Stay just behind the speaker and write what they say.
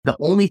The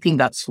only thing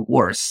that's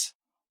worse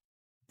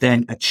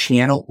than a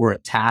channel or a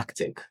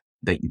tactic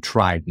that you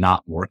tried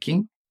not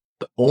working,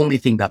 the only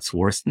thing that's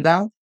worse than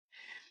that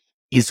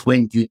is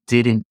when you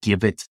didn't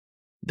give it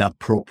the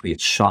appropriate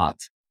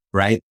shot,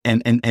 right?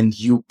 And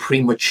you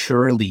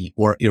prematurely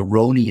or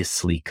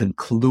erroneously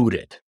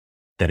concluded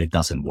that it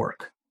doesn't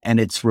work. And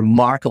it's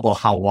remarkable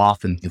how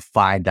often you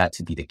find that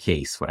to be the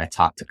case when I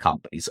talk to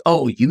companies.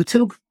 Oh,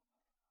 YouTube?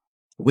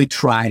 We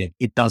tried it.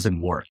 It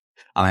doesn't work.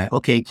 I'm like,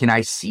 okay, can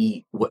I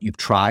see what you've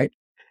tried?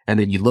 And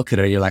then you look at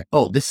it, and you're like,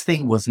 oh, this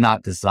thing was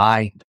not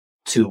designed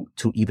to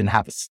even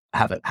have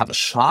a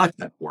shot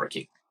at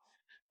working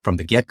from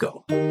the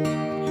get-go.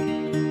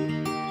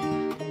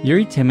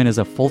 Yuriy Timen is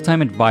a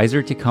full-time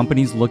advisor to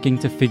companies looking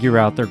to figure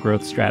out their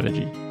growth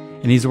strategy.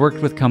 And he's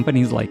worked with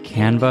companies like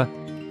Canva,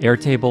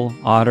 Airtable,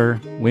 Otter,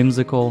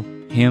 Whimsical,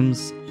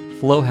 Hims,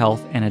 Flow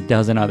Health, and a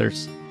dozen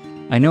others.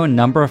 I know a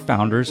number of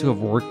founders who have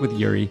worked with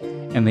Yuriy,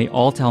 and they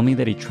all tell me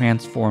that he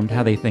transformed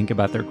how they think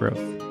about their growth.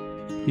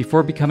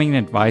 Before becoming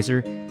an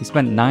advisor, he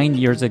spent 9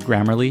 years at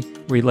Grammarly,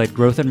 where he led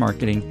growth and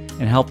marketing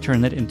and helped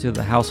turn it into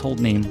the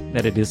household name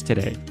that it is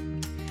today.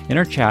 In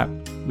our chat,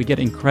 we get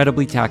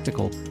incredibly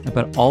tactical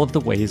about all of the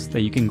ways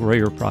that you can grow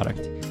your product,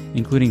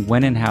 including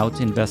when and how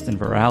to invest in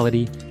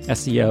virality,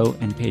 SEO,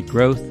 and paid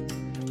growth,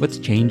 what's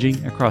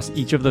changing across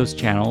each of those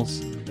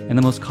channels, and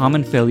the most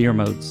common failure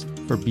modes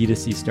for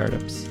B2C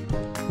startups.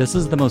 This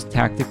is the most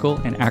tactical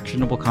and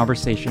actionable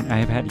conversation I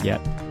have had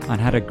yet on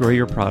how to grow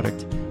your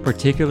product,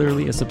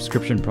 particularly a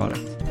subscription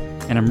product,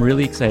 and I'm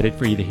really excited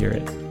for you to hear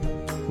it.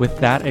 With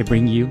that, I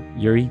bring you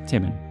Yuriy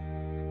Timen.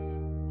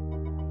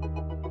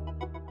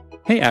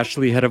 Hey,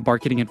 Ashley, head of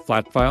marketing at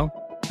Flatfile.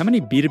 How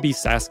many B2B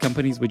SaaS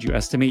companies would you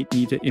estimate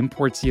need to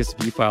import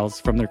CSV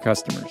files from their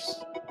customers?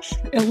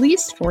 At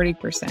least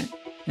 40%.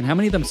 And how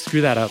many of them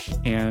screw that up,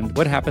 and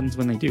what happens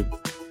when they do?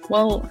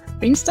 Well,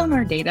 based on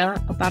our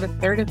data, about a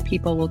third of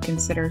people will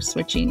consider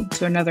switching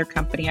to another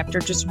company after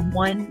just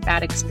one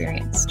bad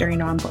experience during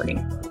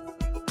onboarding.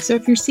 So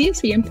if your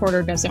CSV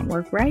importer doesn't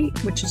work right,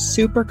 which is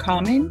super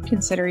common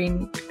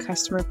considering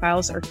customer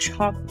files are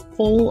chock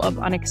full of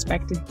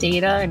unexpected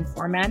data and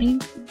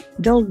formatting,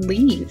 they'll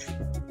leave.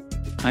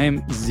 I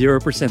am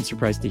 0%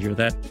 surprised to hear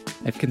that.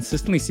 I've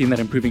consistently seen that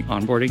improving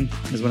onboarding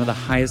is one of the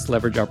highest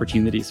leverage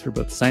opportunities for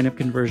both sign-up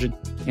conversion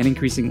and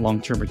increasing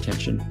long-term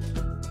retention.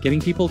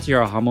 Getting people to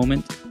your aha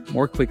moment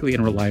more quickly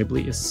and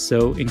reliably is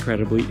so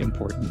incredibly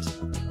important.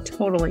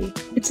 Totally.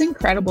 It's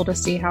incredible to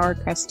see how our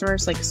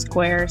customers like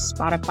Square,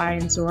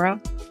 Spotify, and Zora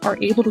are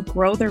able to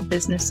grow their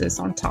businesses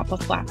on top of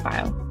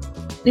Flatfile.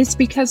 It's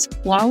because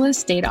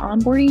flawless data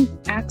onboarding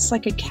acts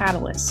like a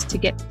catalyst to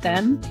get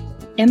them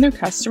and their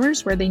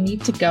customers where they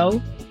need to go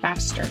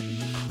faster.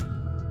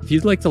 If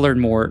you'd like to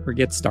learn more or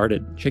get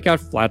started, check out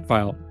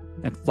Flatfile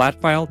at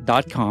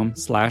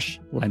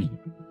flatfile.com/Lenny.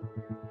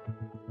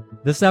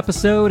 This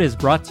episode is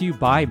brought to you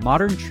by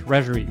Modern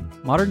Treasury.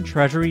 Modern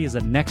Treasury is a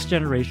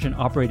next-generation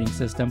operating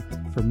system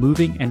for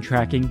moving and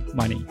tracking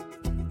money.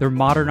 They're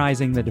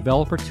modernizing the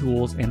developer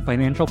tools and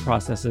financial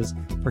processes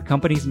for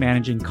companies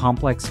managing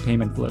complex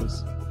payment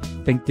flows.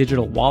 Think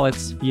digital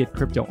wallets, fiat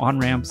crypto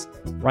on-ramps,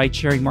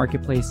 ride-sharing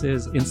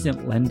marketplaces,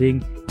 instant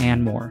lending,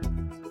 and more.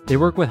 They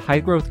work with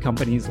high-growth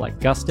companies like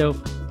Gusto,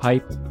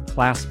 Pipe,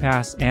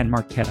 ClassPass, and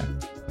Marqeta.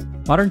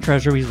 Modern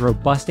Treasury's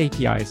robust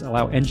APIs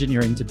allow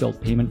engineering to build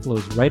payment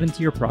flows right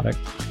into your product,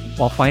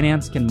 while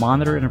finance can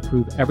monitor and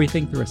approve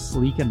everything through a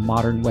sleek and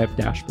modern web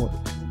dashboard.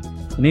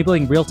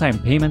 Enabling real-time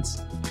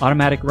payments,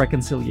 automatic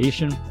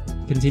reconciliation,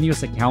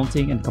 continuous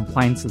accounting, and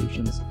compliance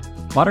solutions,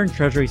 Modern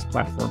Treasury's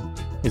platform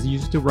is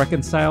used to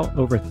reconcile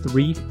over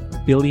 $3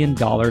 billion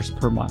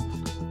per month.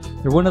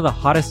 They're one of the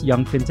hottest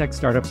young fintech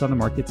startups on the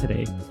market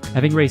today,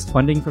 having raised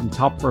funding from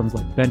top firms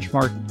like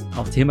Benchmark,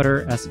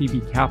 Altimeter,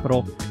 SVB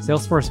Capital,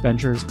 Salesforce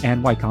Ventures,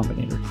 and Y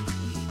Combinator.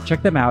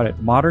 Check them out at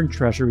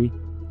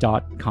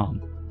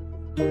moderntreasury.com.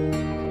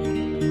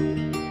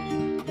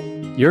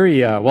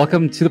 Yuriy,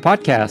 welcome to the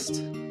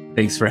podcast.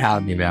 Thanks for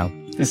having me,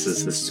 man. This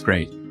is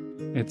great.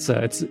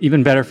 It's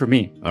even better for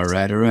me. All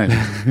right.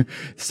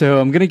 So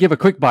I'm going to give a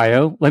quick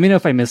bio. Let me know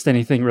if I missed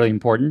anything really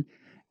important.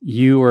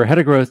 You were head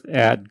of growth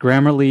at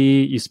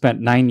Grammarly. You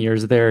spent 9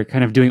 years there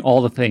kind of doing all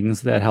the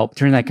things that helped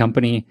turn that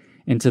company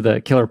into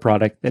the killer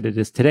product that it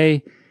is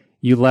today.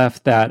 You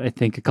left that, I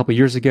think, a couple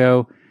years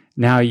ago.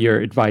 Now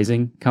you're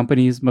advising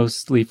companies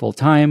mostly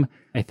full-time,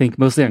 I think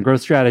mostly on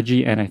growth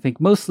strategy, and I think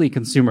mostly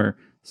consumer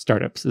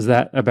startups. Is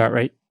that about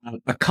right?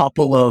 A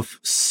couple of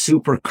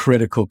super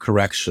critical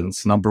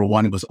corrections. Number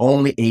one, it was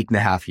only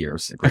 8.5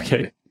 years.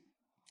 Okay.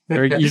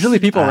 Usually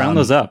people round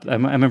those up.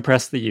 I'm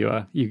impressed that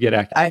you get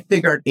accurate. I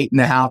figured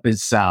 8.5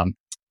 is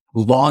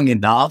long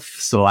enough.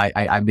 So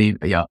I'm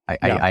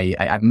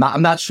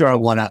not sure I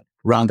want to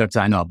round up to,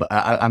 I know, but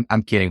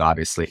I'm kidding,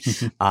 obviously.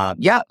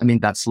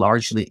 That's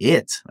largely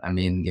it.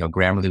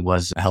 Grammarly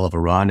was a hell of a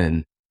run,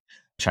 and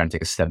trying to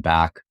take a step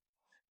back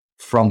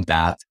from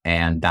that,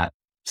 and that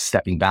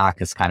stepping back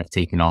has kind of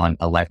taken on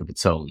a life of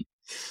its own,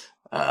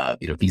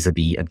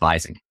 vis-a-vis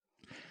advising.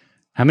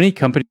 How many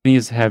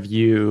companies have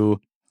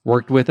you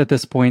worked with at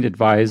this point,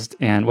 advised?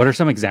 And what are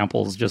some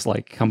examples, just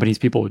like companies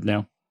people would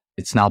know?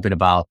 It's now been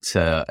about,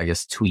 2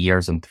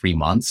 years and 3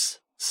 months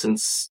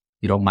since,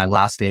 my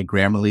last day at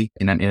Grammarly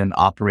in an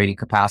operating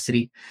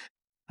capacity.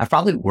 I've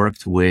probably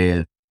worked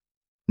with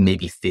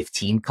maybe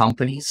 15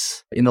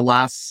 companies in the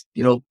last,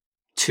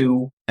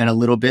 2 and a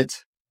little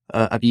bit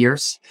of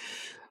years.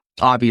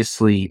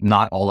 Obviously,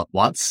 not all at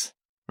once,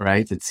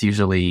 right? It's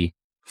usually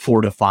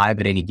 4 to 5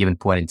 at any given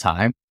point in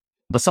time.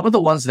 But some of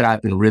the ones that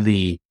I've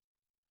really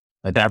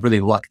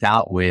lucked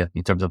out with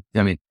in terms of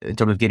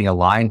getting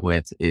aligned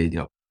with,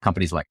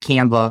 companies like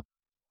Canva,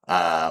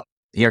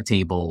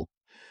 Airtable,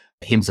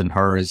 Hims and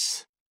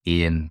Hers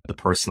in the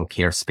personal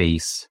care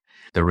space.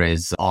 There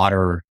is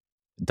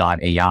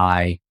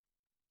Otter.ai.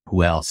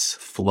 Who else?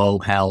 Flow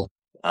Health,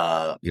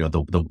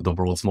 the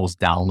world's most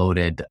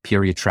downloaded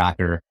period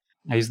tracker.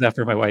 I use that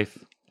for my wife.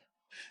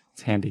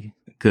 It's handy.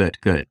 Good.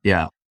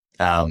 Yeah.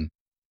 I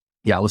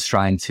was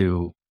trying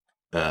to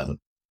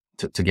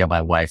get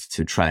my wife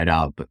to try it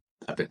out, but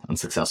I've been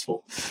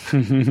unsuccessful.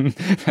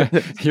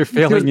 You're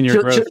failing in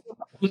your growth.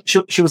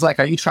 She was like,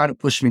 "Are you trying to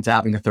push me to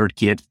having a third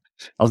kid?"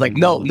 I was like,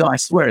 "No, I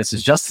swear, it's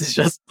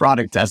just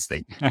product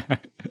testing."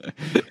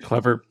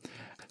 Clever.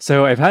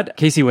 So I've had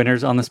Casey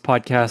Winters on this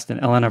podcast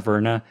and Elena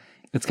Verna.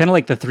 It's kind of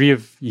like the three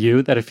of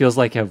you that it feels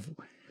like have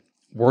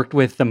worked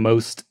with the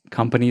most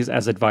companies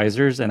as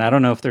advisors. And I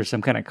don't know if there's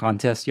some kind of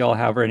contest y'all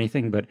have or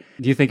anything, but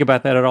do you think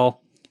about that at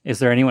all? Is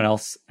there anyone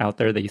else out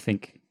there that you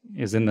think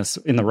is in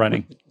the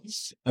running?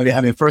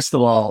 I mean, first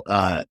of all,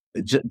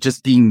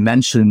 just being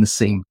mentioned in the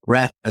same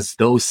breath as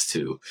those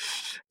two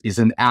is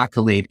an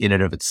accolade in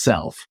and of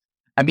itself.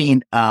 I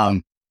mean,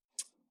 I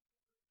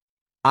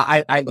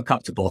look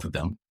up to both of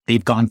them.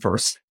 They've gone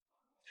first.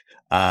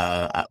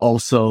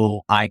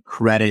 Also, I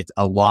credit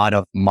a lot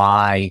of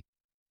my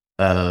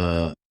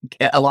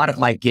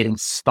getting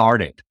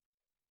started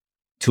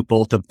to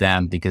both of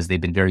them because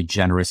they've been very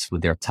generous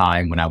with their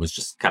time when I was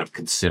just kind of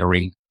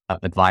considering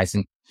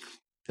advising.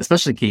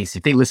 Especially Casey,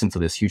 if they listen to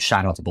this, huge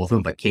shout out to both of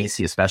them. But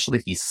Casey,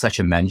 especially, he's such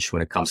a mensch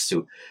when it comes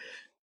to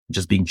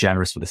just being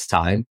generous with his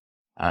time.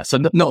 So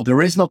no,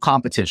 there is no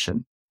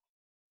competition.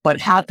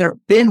 But had there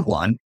been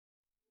one,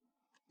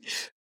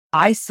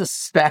 I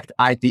suspect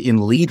I'd be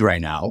in lead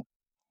right now.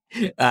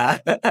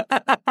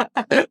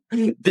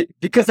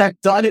 Because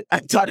I've done it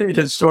in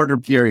a shorter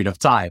period of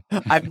time.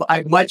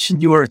 I'm much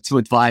newer to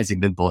advising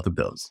than both of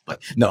those.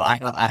 But no,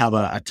 I have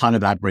a ton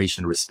of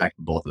admiration and respect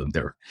for both of them.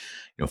 They're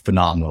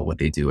phenomenal at what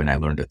they do, and I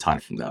learned a ton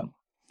from them.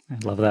 I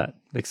love that.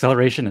 The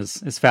acceleration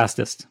is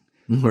fastest.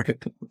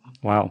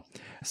 Wow.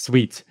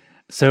 Sweet.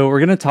 So we're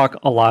going to talk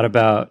a lot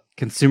about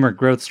consumer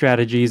growth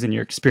strategies and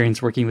your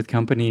experience working with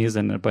companies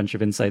and a bunch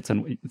of insights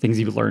on things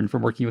you've learned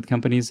from working with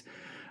companies.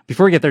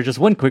 Before we get there, just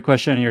one quick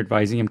question on your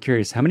advising. I'm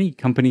curious, how many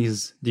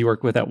companies do you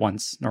work with at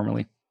once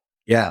normally?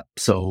 Yeah.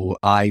 So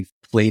I've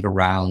played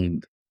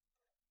around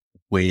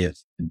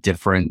with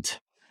different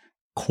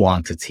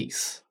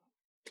quantities.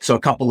 So a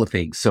couple of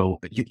things. So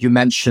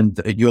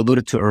you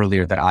alluded to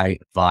earlier that I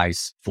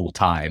advise full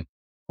time.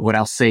 What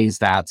I'll say is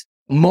that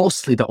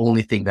mostly the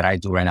only thing that I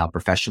do right now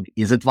professionally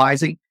is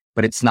advising,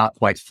 but it's not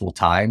quite full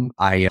time.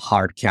 I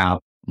hard cap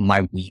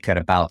my week at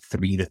about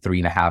 3 to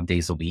 3.5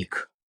 days a week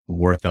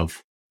worth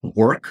of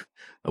work,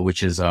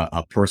 which is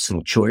a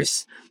personal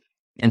choice.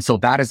 And so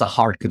that is a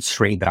hard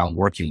constraint that I'm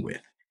working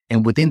with.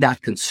 And within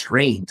that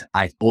constraint,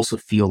 I also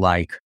feel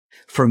like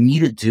for me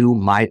to do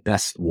my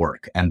best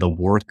work and the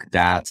work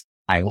that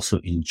I also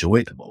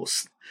enjoy the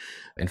most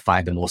and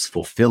find the most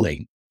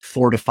fulfilling,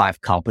 4 to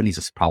 5 companies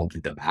is probably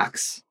the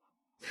max.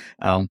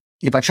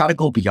 If I try to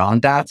go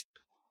beyond that,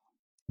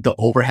 the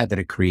overhead that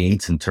it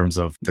creates in terms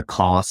of the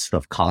cost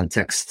of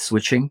context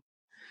switching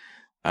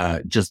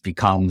just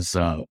becomes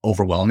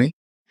overwhelming.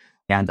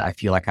 And I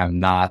feel like I'm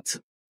not,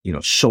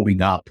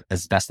 showing up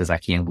as best as I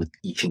can with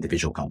each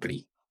individual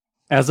company.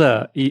 As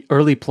a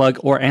early plug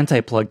or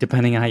anti-plug,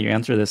 depending on how you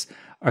answer this,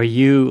 are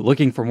you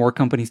looking for more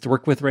companies to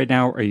work with right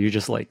now? Or are you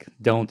just like,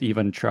 don't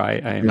even try?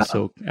 I am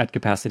so at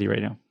capacity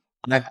right now.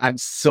 I'm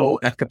so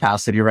at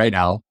capacity right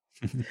now.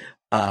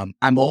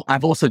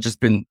 I've also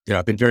just been,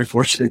 I've been very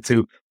fortunate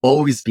to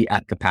always be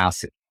at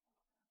capacity.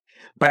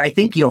 But I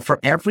think, for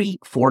every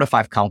 4 to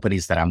 5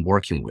 companies that I'm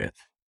working with,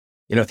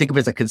 think of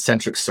it as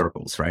concentric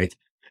circles, right?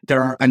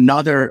 There are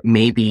another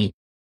maybe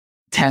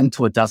 10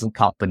 to a dozen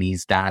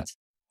companies that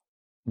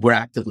we're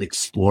actively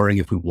exploring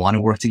if we want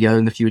to work together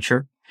in the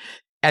future.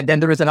 And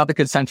then there is another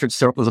concentric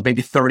circles of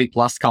maybe 30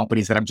 plus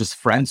companies that I'm just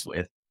friends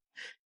with.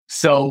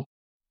 So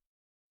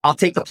I'll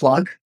take the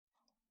plug.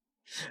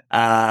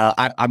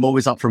 I'm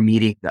always up for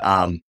meeting,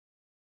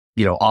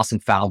 awesome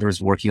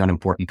founders working on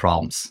important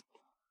problems.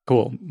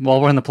 Cool.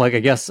 While we're on the plug, I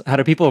guess, how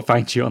do people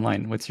find you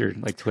online? What's your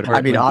Twitter?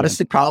 I mean,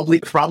 honestly, probably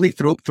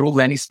through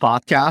Lenny's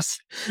podcast.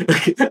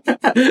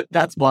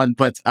 That's one.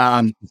 But,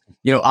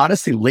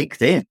 honestly,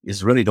 LinkedIn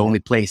is really the only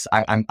place.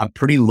 I'm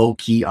pretty low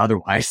key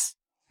otherwise.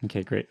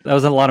 Okay, great. That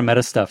was a lot of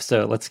meta stuff.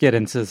 So let's get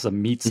into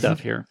some meat stuff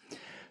here.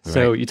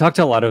 So you talk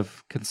to a lot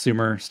of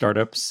consumer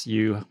startups.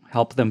 You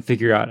help them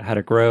figure out how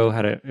to grow,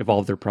 how to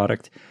evolve their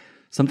product.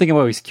 Something I'm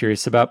always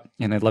curious about,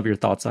 and I'd love your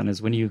thoughts on,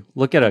 is when you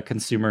look at a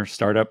consumer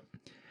startup,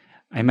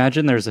 I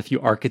imagine there's a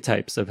few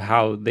archetypes of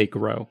how they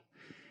grow.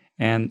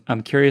 And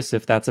I'm curious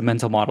if that's a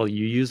mental model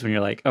you use when you're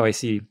like, oh, I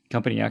see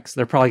company X,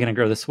 they're probably going to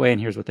grow this way, and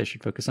here's what they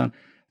should focus on.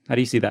 How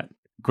do you see that?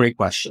 Great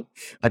question.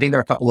 I think there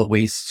are a couple of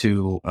ways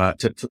to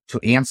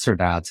answer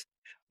that.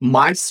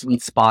 My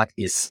sweet spot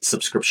is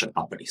subscription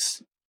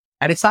companies.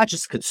 And it's not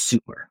just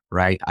consumer,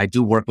 right? I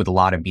do work with a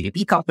lot of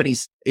B2B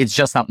companies. It's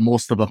just that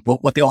most of them,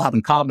 what they all have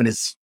in common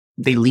is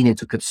they lean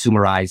into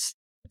consumerized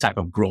type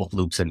of growth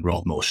loops and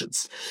growth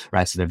motions,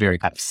 right? So they're very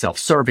kind of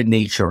self-serve in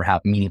nature or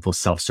have meaningful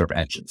self-serve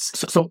engines.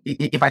 So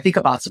if I think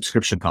about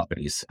subscription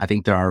companies, I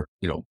think there are,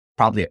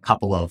 probably a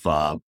couple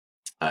of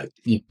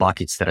key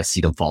buckets that I see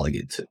them falling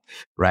into,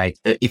 right?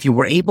 If you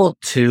were able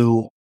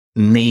to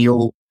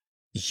nail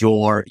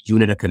your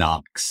unit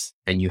economics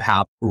and you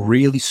have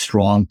really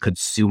strong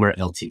consumer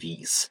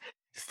LTVs,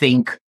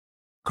 think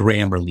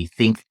Grammarly,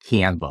 think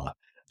Canva.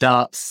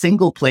 The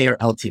single player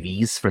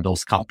LTVs for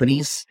those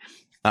companies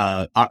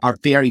are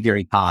very,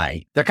 very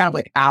high. They're kind of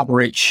like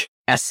average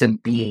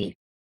S&P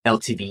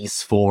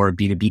LTVs for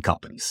B2B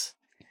companies.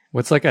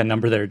 What's like a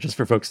number there, just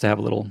for folks to have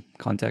a little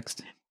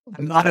context?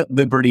 I'm not at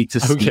liberty to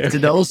speak to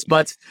those,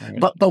 but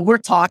we're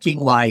talking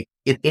like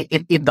in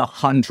the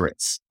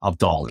hundreds of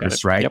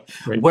dollars, right? Yep.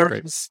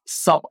 Where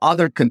some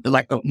other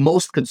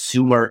most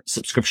consumer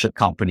subscription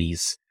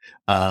companies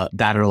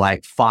that are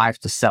like $5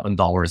 to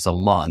 $7 a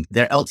month,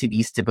 their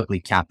LTVs typically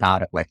cap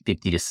out at like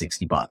 $50 to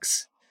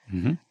 $60,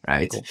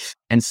 right? Cool.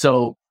 And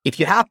so if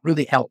you have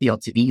really healthy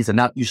LTVs, and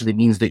that usually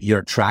means that you're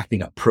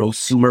attracting a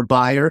prosumer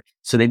buyer,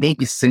 so they may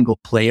be single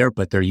player,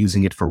 but they're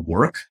using it for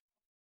work.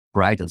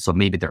 Right. And so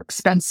maybe they're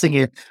expensing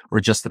it, or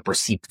just the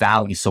perceived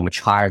value so much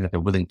higher that they're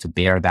willing to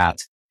bear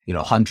that,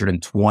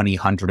 $120,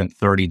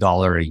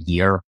 $130 a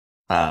year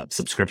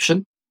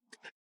subscription.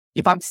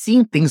 If I'm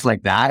seeing things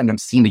like that, and I'm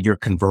seeing that you're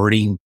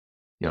converting,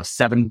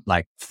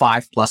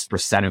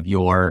 5+% of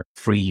your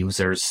free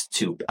users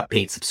to a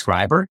paid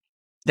subscriber,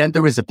 then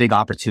there is a big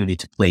opportunity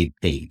to play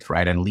paid,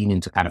 right? And lean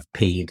into kind of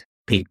paid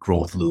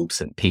growth loops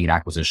and paid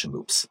acquisition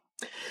loops.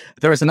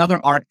 There is another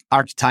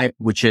archetype,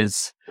 which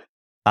is,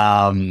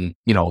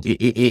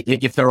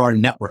 if there are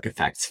network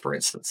effects, for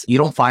instance, you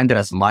don't find it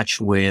as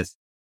much with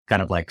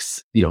kind of like,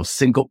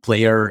 single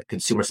player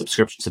consumer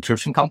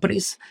subscription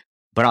companies,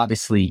 but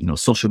obviously,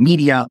 social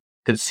media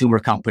consumer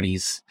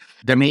companies,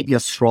 there may be a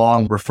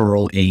strong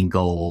referral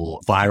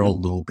angle,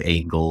 viral loop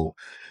angle.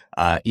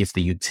 If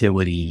the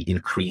utility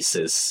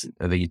increases,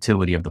 the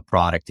utility of the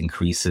product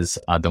increases,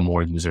 the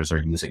more users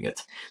are using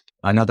it.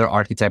 Another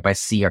archetype I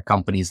see are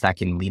companies that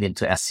can lean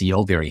into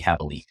SEO very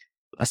heavily,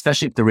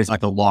 especially if there is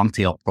like a long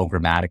tail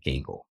programmatic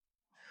angle.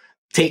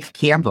 Take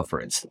Canva, for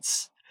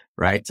instance,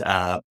 right?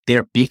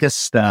 Their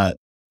biggest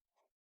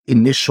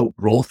initial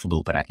growth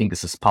loop, and I think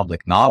this is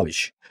public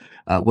knowledge,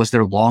 was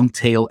their long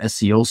tail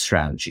SEO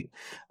strategy,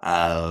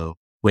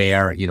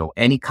 where,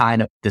 any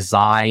kind of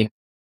design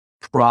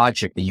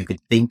project that you could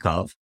think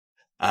of,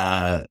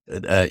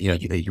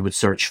 you would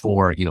search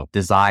for,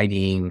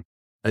 designing.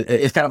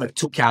 It's kind of like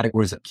two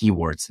categories of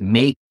keywords: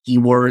 make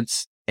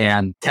keywords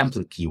and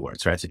template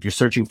keywords, right? So if you're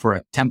searching for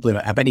a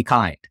template of any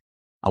kind,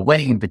 a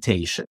wedding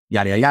invitation,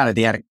 yada, yada, yada,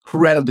 they had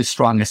incredibly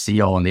strong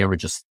SEO, and they were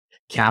just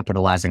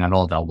capitalizing on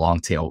all that long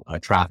tail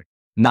traffic.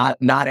 Not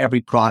every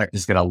product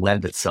is going to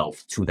lend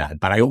itself to that,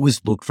 but I always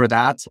look for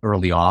that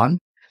early on,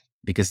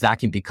 because that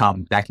can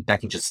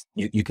just,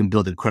 you can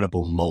build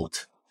incredible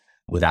moat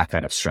with that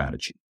kind of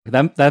strategy.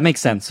 That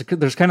makes sense.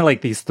 There's kind of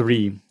like these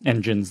three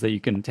engines that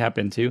you can tap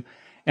into.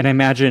 And I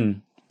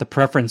imagine the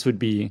preference would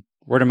be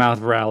word of mouth,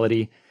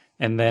 virality.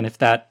 And then if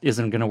that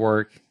isn't going to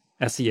work,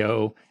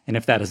 SEO. And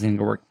if that isn't going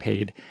to work,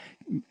 paid.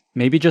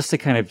 Maybe just to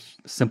kind of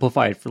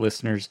simplify it for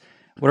listeners,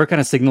 what are kind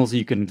of signals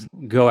you can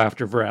go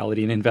after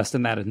virality and invest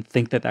in that and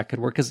think that could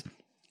work? Because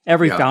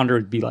every founder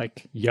would be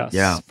like, yes,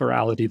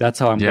 virality. That's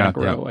how I'm going to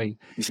grow.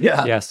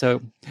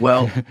 So,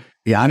 well,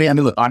 I mean,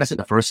 look, honestly,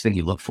 the first thing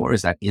you look for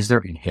is there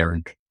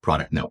inherent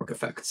product network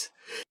effects.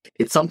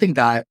 It's something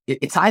that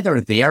it's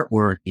either there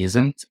or it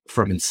isn't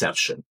from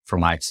inception, from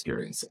my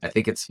experience. I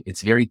think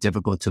it's very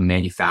difficult to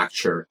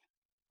manufacture.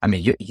 I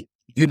mean,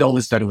 you know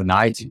this better than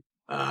I do.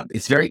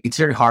 It's very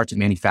hard to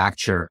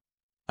manufacture,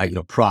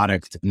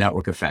 product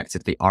network effects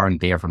if they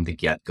aren't there from the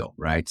get-go,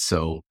 right?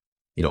 So,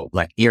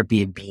 like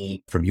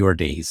Airbnb from your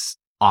days,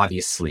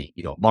 obviously,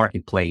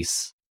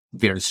 marketplace,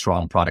 very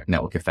strong product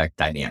network effect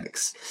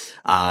dynamics.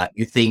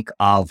 You think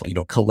of,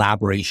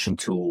 collaboration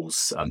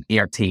tools,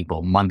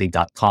 Airtable,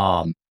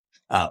 Monday.com,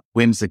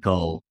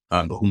 Whimsical,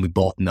 whom we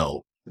both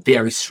know,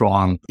 very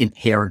strong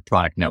inherent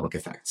product network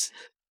effects.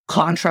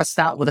 Contrast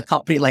that with a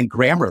company like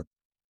Grammarly.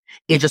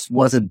 It just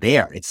wasn't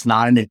there. It's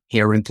not an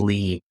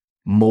inherently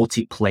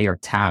multiplayer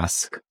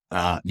task,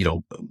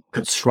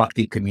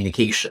 constructing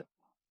communication.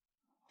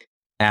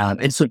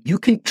 And so you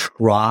can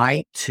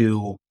try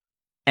to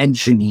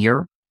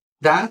engineer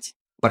that,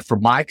 but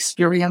from my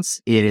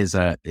experience, it's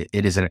an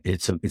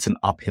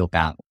uphill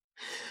battle.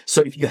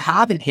 So if you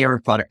have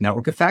inherent product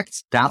network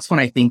effects, that's when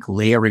I think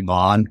layering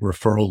on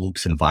referral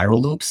loops and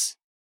viral loops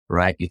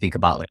right? You think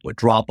about like what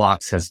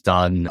Dropbox has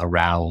done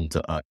around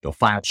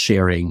file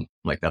sharing,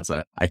 like that's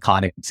an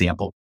iconic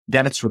example.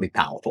 Then it's really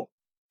powerful.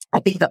 I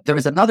think that there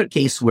is another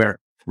case where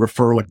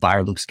referral and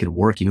viral loops can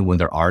work even when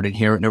there aren't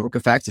inherent network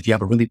effects. If you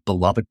have a really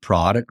beloved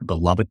product,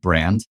 beloved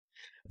brand,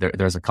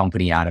 there's a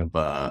company out of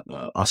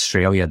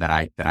Australia that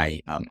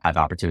I have the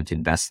opportunity to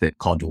invest in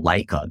called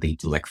Leica. They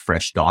do like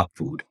fresh dog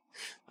food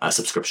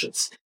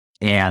subscriptions,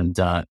 and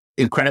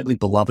incredibly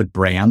beloved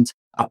brand,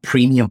 a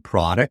premium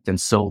product,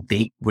 and so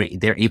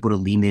they're able to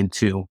lean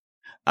into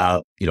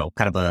kind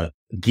of a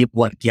give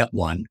one get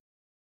one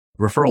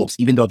referrals,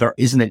 even though there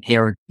isn't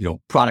inherent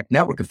product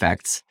network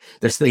effects.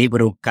 They're still able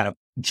to kind of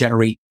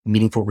generate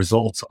meaningful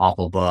results off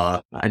of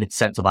an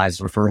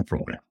incentivized referral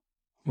program.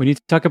 When you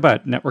talk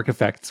about network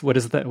effects, what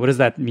does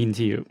that mean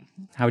to you?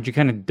 How would you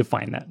kind of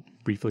define that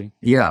briefly?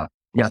 Yeah.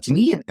 To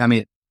me, I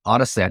mean,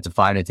 honestly, I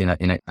define it in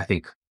a I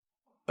think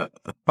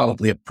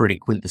probably a pretty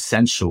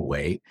quintessential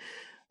way,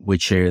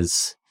 which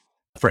is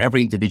for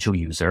every individual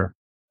user,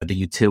 the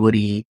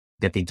utility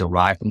that they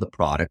derive from the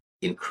product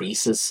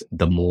increases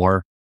the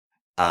more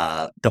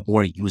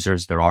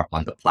users there are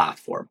on the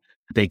platform.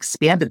 The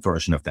expanded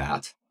version of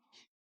that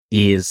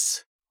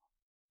is,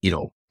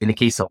 in the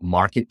case of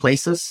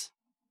marketplaces,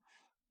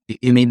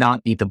 it may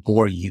not be the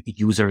more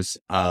users,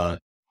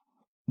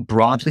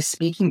 broadly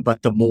speaking,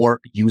 but the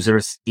more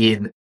users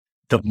in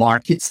the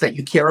markets that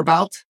you care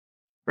about,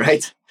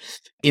 right?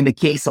 In the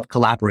case of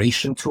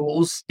collaboration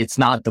tools, it's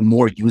not the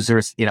more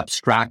users in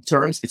abstract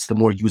terms, it's the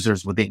more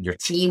users within your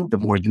team, the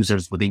more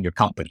users within your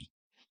company,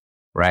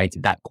 right?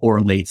 That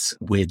correlates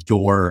with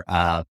your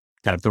kind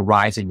of the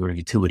rise in your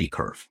utility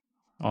curve.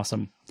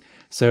 Awesome.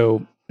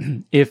 So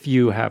if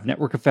you have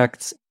network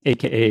effects,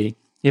 aka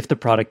if the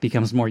product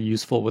becomes more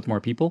useful with more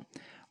people,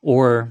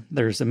 or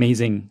there's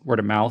amazing word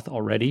of mouth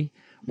already,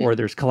 or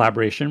there's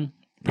collaboration,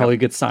 probably a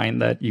good sign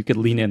that you could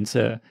lean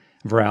into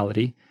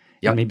virality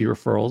and maybe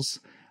referrals.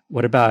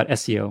 What about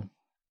SEO?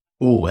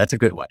 Oh, that's a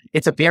good one.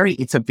 It's a very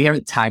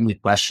timely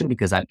question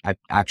because I'm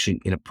actually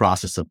in a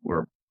process of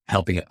we're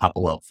helping a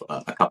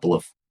couple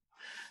of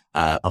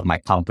my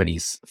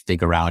companies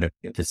figure out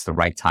if it's the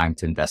right time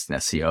to invest in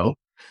SEO.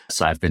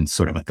 So I've been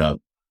sort of at the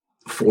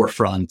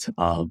forefront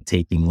of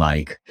taking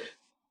like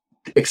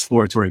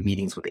exploratory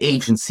meetings with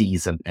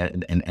agencies and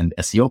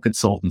SEO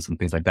consultants and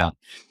things like that.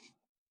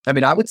 I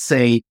mean, I would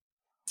say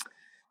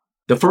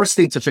the first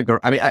thing to figure,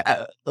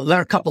 there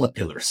are a couple of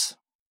pillars,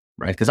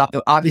 right? Because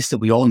obviously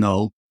we all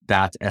know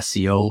that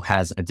SEO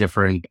has a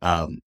different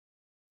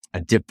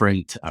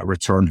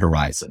return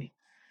horizon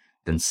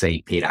than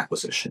say paid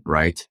acquisition,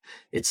 right?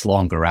 It's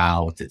longer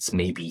out. It's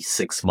maybe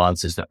 6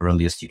 months is the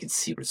earliest you can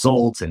see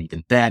results. And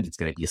even then it's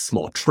going to be a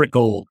small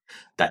trickle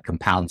that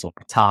compounds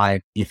over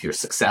time. If you're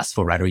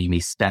successful, right? Or you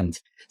may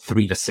spend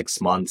 3 to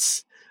 6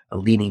 months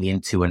leaning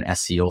into an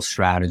SEO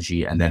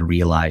strategy and then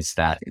realize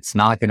that it's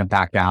not going to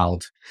back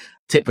out.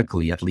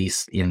 Typically, at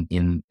least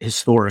in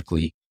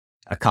historically,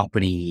 a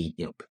company,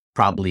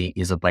 probably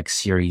is at like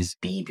Series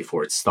B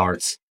before it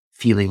starts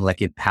feeling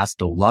like it has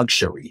the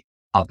luxury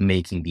of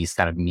making these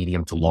kind of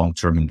medium to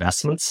long-term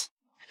investments.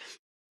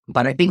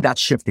 But I think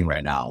that's shifting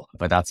right now,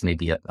 but that's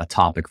maybe a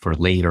topic for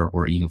later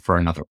or even for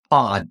another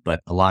pod.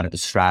 But a lot of the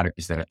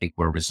strategies that I think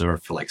were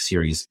reserved for like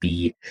Series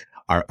B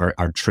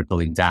are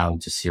trickling down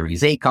to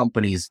Series A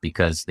companies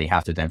because they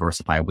have to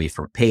diversify away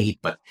from paid,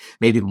 but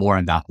maybe more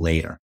on that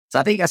later. So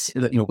I think,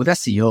 with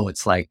SEO,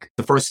 it's like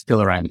the first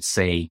pillar I would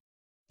say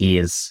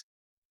is,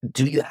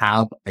 do you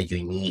have a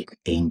unique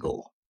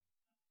angle?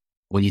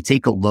 When you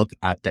take a look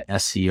at the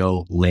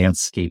SEO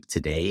landscape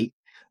today,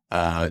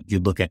 you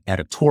look at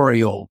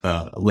editorial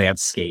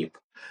landscape,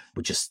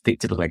 which is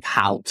typically like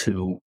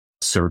how-to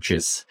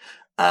searches,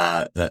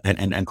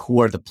 and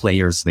who are the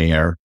players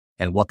there,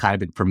 and what kind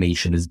of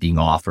information is being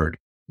offered.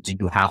 Do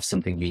you have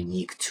something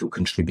unique to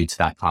contribute to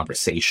that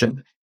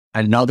conversation?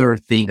 Another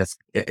thing that's,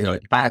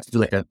 if I have to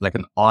do like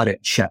an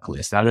audit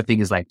checklist, another thing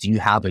is like, do you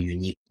have a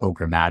unique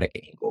programmatic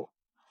angle?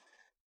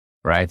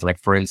 Right? Like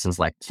for instance,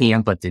 like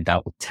Canva did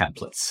that with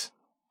templates.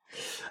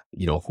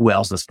 Who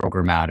else is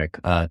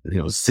programmatic?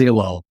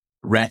 Zillow,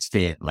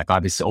 Redfin, like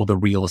obviously all the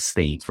real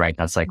estate, right?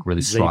 That's like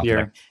really strong.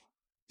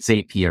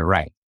 Zapier,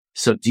 right?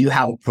 So do you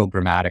have a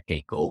programmatic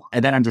angle?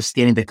 And then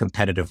understanding the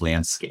competitive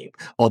landscape.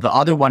 Or the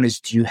other one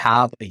is, do you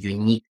have a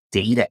unique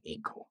data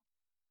angle?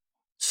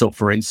 So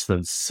for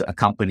instance, a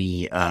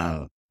company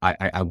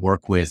I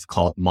work with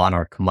called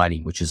Monarch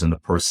Money, which is in the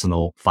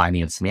personal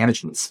finance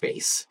management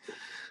space.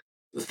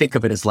 Think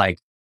of it as like,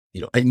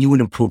 a new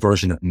and improved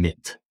version of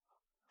Mint.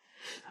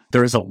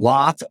 There's a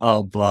lot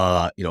of,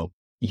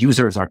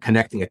 users are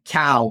connecting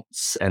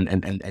accounts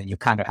and you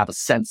kind of have a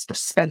sense for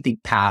spending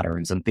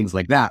patterns and things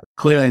like that.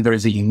 Clearly there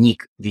is a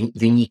unique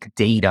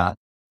data.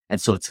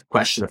 And so it's a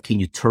question of, can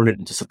you turn it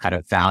into some kind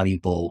of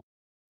valuable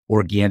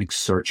organic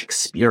search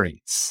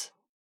experience?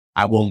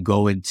 I won't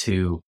go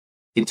into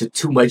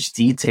too much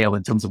detail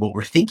in terms of what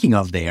we're thinking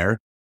of there,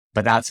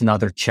 but that's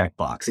another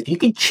checkbox. If you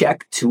can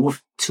check two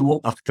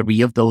of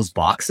 3 of those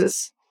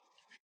boxes,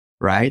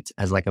 right,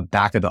 as like a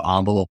back of the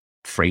envelope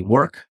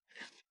framework,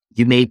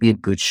 you may be in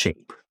good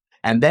shape.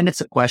 And then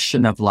it's a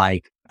question of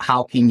like,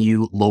 how can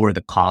you lower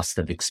the cost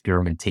of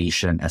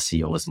experimentation and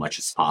SEO as much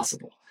as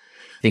possible?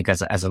 I think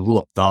as a rule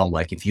of thumb,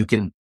 like if you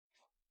can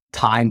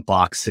time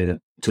box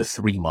it to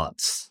 3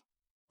 months,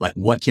 like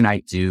what can I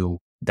do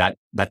that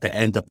at the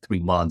end of 3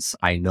 months,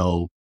 I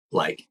know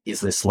like,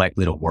 is this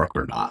likely to work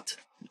or not?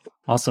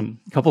 Awesome.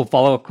 A couple of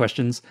follow-up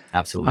questions.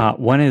 Absolutely.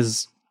 One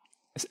is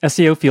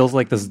SEO feels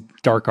like this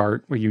dark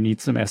art where you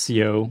need some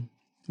SEO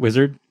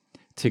wizard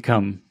to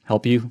come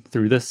help you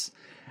through this.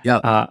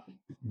 Yeah.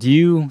 Do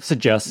you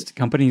suggest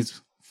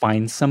companies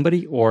find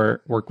somebody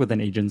or work with an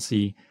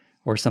agency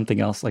or something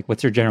else? Like,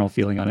 what's your general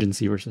feeling on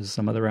agency versus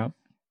some other route?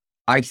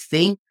 I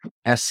think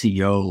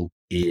SEO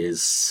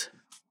is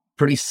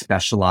pretty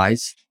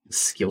specialized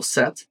skill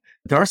set.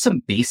 There are some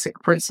basic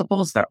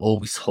principles that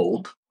always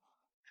hold,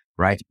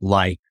 right?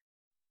 Like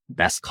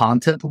best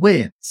content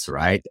wins,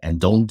 right? And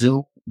don't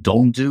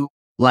do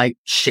like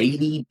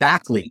shady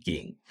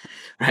backlinking,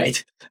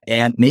 right?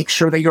 And make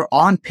sure that your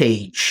on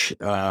page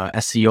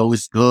SEO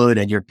is good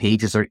and your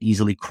pages are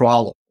easily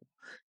crawlable.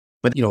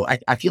 But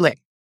I feel like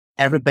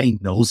everybody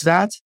knows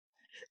that,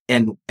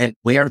 and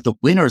where the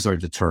winners are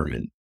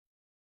determined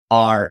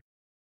are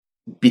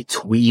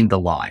between the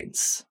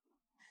lines.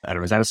 I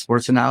don't know, is that a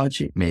sports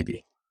analogy?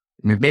 Maybe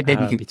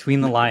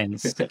between the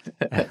lines.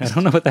 I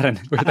don't know where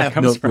that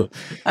comes from.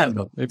 I don't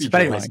know. Maybe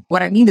But anyways,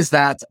 what I mean is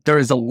that there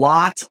is a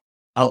lot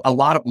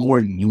of more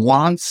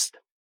nuanced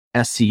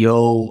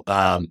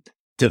SEO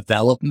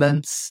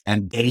developments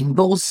and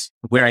angles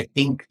where I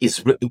think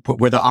is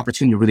where the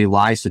opportunity really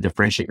lies to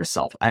differentiate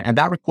yourself. And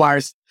that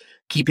requires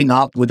keeping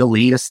up with the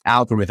latest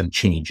algorithm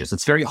changes.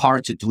 It's very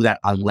hard to do that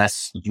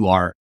unless you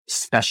are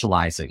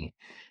specializing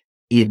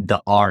in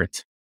the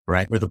art,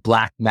 right? Or the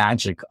black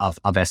magic of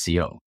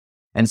SEO.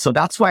 And so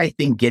that's why I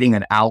think getting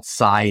an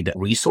outside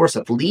resource,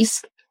 at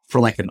least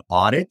for like an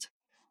audit,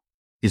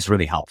 is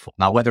really helpful.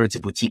 Now, whether it's a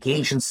boutique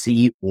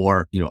agency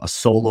or, a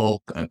solo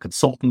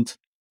consultant,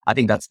 I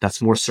think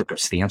that's more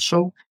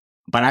circumstantial.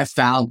 But I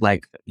found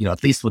like,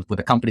 at least with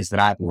the companies that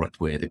I've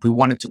worked with, if we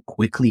wanted to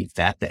quickly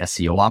vet the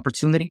SEO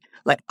opportunity,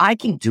 like I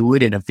can do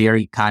it in a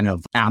very kind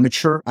of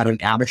at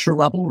an amateur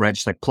level, right?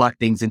 Just like plug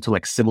things into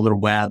like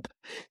SimilarWeb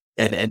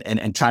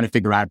and trying to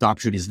figure out if the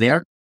opportunity is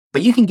there.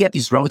 But you can get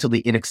these relatively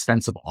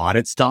inexpensive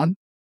audits done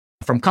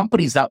from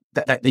companies that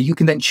you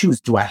can then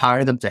choose. Do I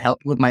hire them to help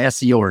with my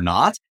SEO or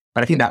not?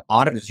 But I think that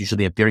audit is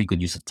usually a very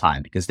good use of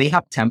time because they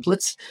have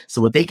templates.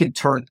 So what they can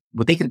turn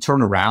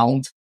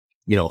around,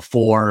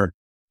 for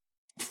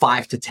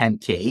 5 to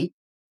 10K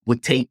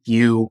would take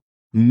you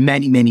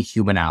many, many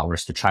human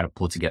hours to try to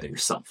pull together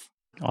yourself.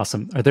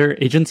 Awesome. Are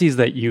there agencies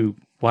that you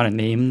want to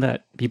name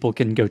that people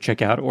can go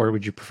check out, or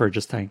would you prefer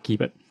just to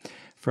keep it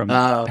from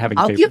having?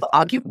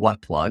 I'll give one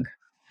plug.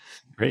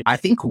 Great. I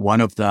think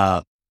one of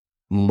the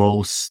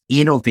most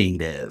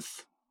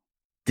innovative,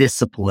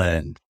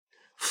 disciplined,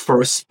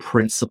 first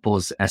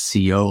principles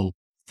SEO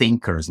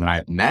thinkers that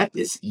I've met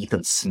is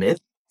Ethan Smith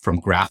from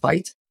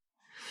Graphite.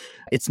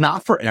 It's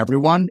not for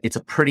everyone. It's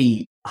a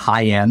pretty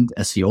high-end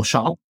SEO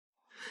shop.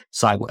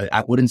 So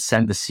I wouldn't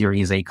send the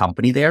Series A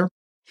company there.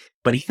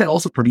 But Ethan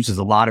also produces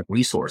a lot of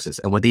resources.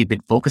 And what they've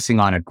been focusing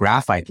on at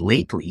Graphite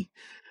lately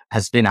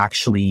has been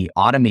actually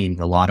automating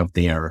a lot of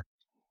their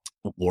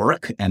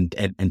work and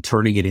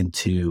turning it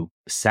into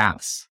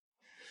SaaS.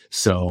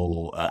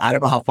 So I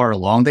don't know how far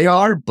along they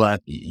are,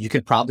 but you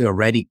could probably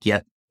already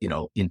get,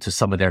 into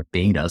some of their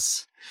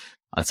betas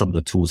on some of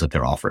the tools that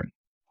they're offering.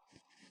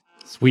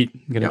 Sweet.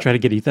 I'm going to try to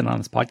get Ethan on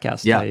this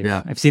podcast.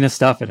 Yeah. I've seen his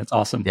stuff and it's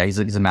awesome. Yeah. He's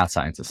a math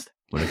scientist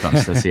when it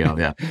comes to SEO.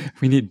 Yeah.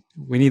 We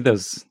need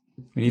those.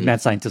 We need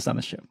mad scientists on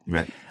the show.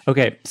 Right.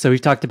 Okay. So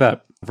we've talked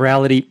about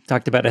virality,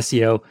 talked about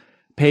SEO,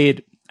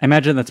 paid. I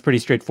imagine that's pretty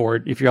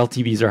straightforward. If your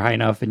LTVs are high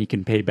enough and you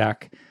can pay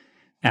back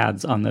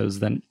ads on those,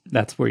 then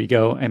that's where you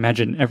go. I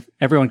imagine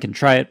everyone can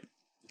try it.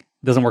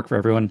 It doesn't work for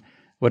everyone.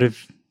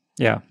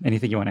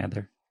 Anything you want to add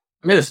there?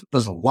 I mean,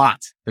 there's a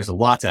lot. There's a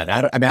lot to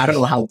that. I don't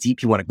know how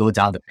deep you want to go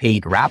down the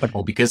paid rabbit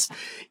hole because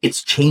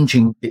it's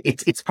changing.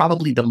 It's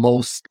probably the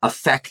most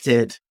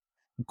affected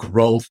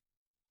growth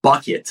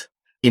bucket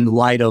in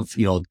light of,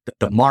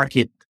 the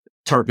market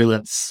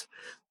turbulence,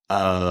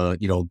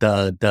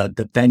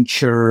 the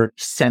venture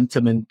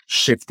sentiment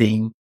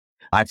shifting.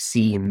 I've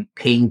seen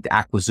paid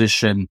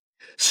acquisition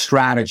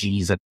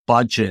strategies and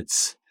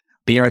budgets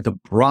bear the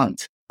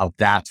brunt of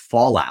that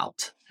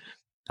fallout.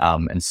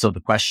 And so the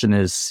question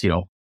is,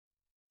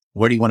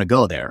 where do you want to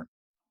go there?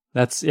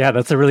 That's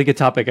a really good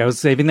topic. I was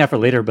saving that for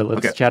later, but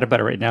let's chat about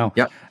it right now.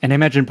 Yep. And I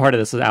imagine part of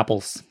this is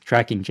Apple's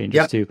tracking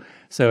changes too.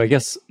 So I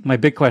guess my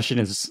big question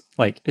is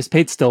is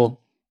paid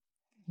still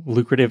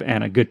lucrative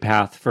and a good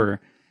path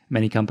for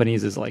many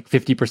companies? Is like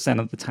 50%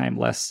 of the time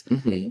less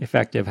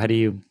effective? How do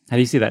you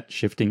see that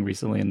shifting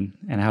recently, and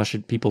how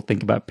should people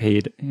think about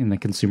paid in the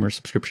consumer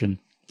subscription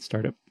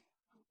startup?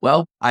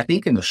 Well, I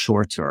think in the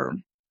short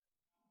term,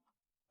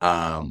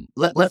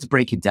 let's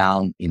break it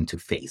down into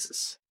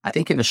phases. I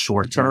think in the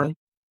short term,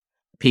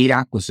 paid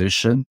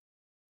acquisition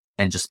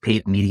and just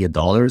paid media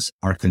dollars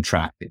are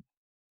contracted.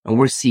 And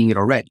we're seeing it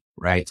already,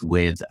 right?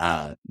 With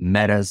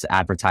Meta's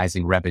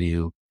advertising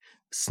revenue,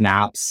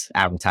 Snap's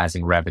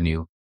advertising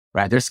revenue,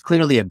 right? There's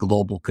clearly a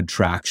global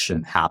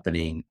contraction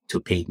happening to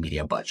paid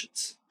media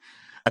budgets.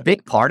 A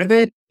big part of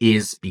it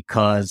is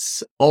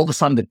because all of a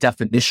sudden the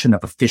definition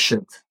of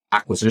efficient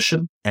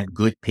acquisition and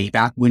good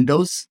payback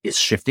windows is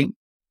shifting,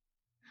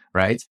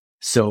 right?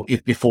 So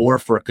if before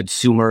for a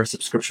consumer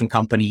subscription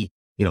company,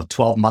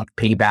 12-month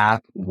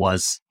payback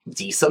was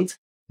decent,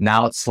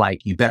 now it's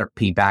like you better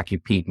pay back your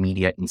paid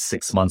media in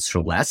 6 months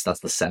or less. That's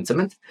the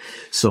sentiment.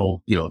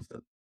 So,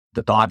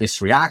 the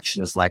obvious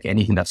reaction is like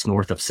anything that's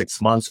north of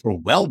 6 months or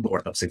well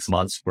north of 6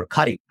 months, we're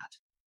cutting that.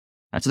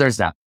 And so there's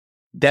that.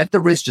 Then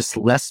there is just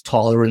less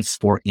tolerance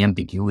for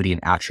ambiguity and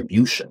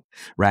attribution,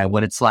 right?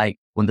 When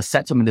the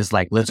sentiment is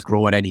like, let's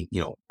grow at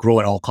grow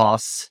at all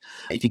costs.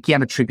 If you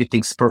can't attribute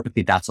things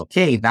perfectly, that's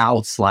okay. Now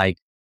it's like,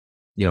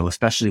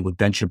 especially with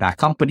venture-backed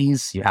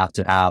companies, you have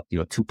to have,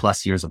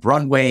 2+ years of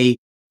runway,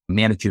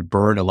 manage your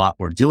burn a lot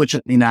more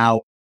diligently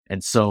now.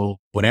 And so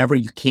whatever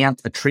you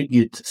can't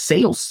attribute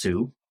sales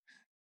to,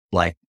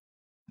 like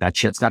that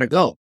shit's got to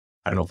go.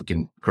 I don't know if we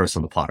can curse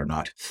on the pod or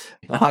not.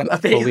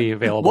 Fully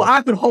available. Well,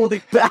 I've been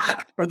holding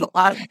back for the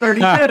last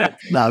 30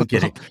 minutes. No, I'm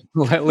kidding.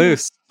 Let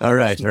loose. All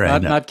right.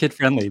 Not kid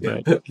friendly,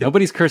 but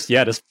nobody's cursed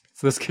yet. So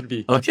this could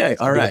be okay.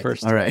 All right.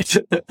 First. All right.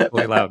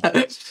 Fully loud.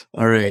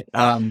 All right.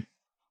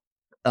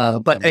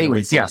 But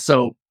anyways, yeah.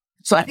 So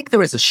I think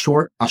there is a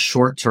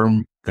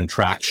short-term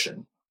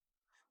contraction.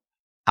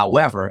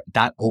 However,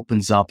 that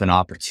opens up an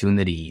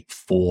opportunity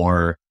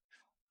for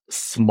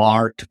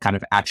smart kind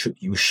of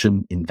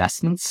attribution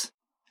investments.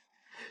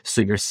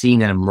 So you're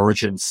seeing an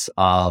emergence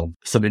of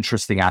some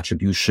interesting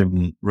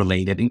attribution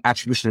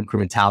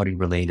incrementality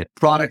related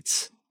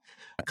products,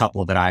 a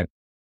couple that I've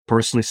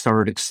personally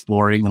started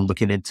exploring and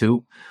looking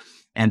into.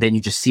 And then you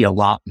just see a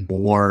lot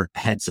more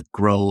heads of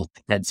growth,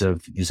 heads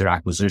of user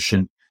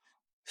acquisition,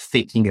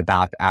 thinking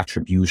about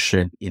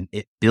attribution,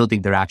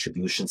 building their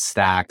attribution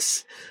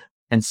stacks.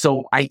 And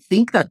so I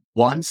think that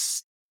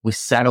once we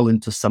settle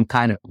into some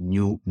kind of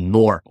new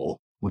normal,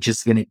 which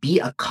is going to be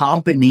a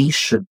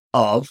combination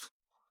of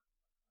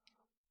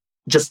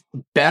just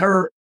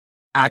better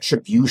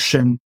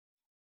attribution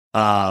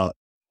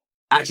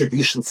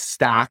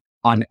stack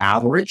on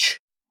average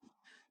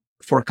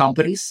for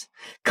companies,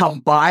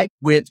 combined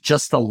with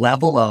just a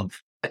level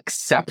of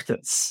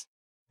acceptance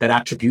that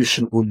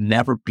attribution will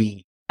never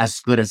be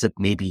as good as it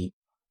maybe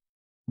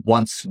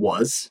once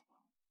was.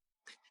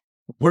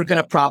 We're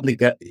going to probably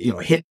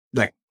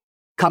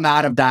come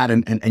out of that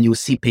and you'll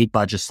see paid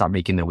budgets start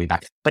making their way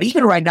back. But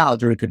even right now,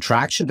 during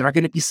contraction, there are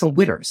going to be some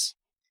winners.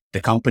 The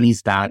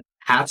companies that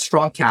had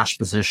strong cash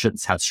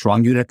positions, had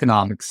strong unit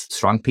economics,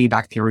 strong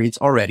payback periods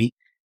already,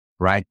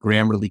 right?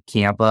 Grammarly,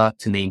 Canva,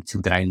 to name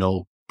two that I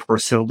know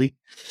personally,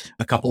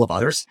 a couple of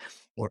others,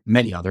 or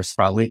many others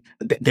probably,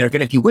 they're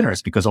going to be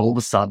winners because all of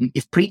a sudden,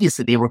 if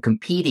previously they were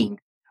competing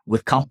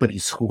with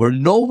companies who were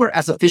nowhere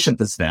as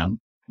efficient as them,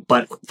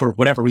 but for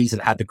whatever reason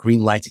had the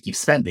green light to keep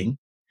spending,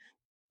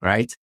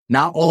 right?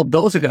 Now all of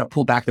those are going to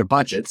pull back their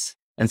budgets.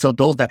 And so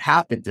those that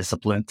have been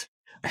disciplined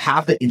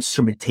have the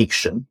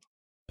instrumentation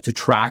to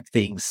track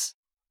things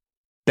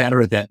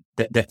better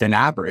than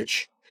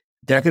average.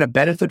 They're going to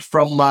benefit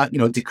from,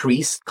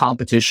 decreased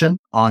competition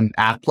on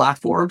ad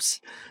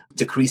platforms,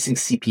 decreasing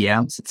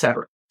CPMs, et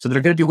cetera. So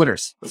they're going to be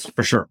winners,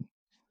 for sure.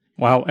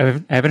 Wow.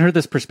 I haven't heard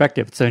this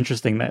perspective. It's so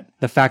interesting that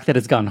the fact that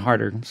it's gotten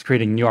harder is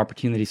creating new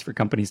opportunities for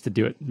companies to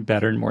do it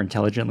better and more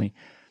intelligently.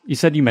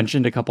 You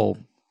mentioned a couple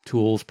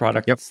tools,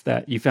 products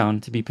that you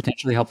found to be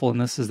potentially helpful in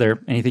this. Is there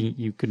anything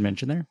you could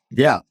mention there?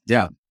 Yeah.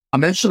 I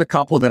mentioned a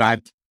couple that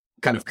I've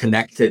kind of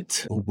connected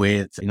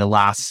with in the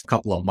last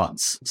couple of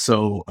months.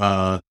 So,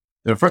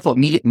 first of all,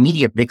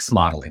 media mix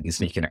modeling is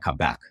making a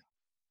comeback,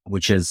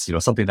 which is,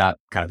 something that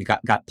kind of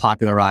got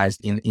popularized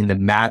in the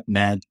Mad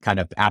Men kind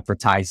of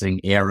advertising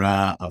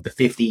era of the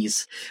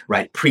 50s,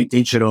 right?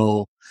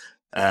 Pre-digital.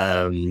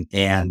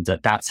 And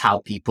that's how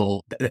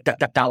people,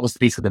 that was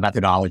basically the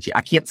methodology.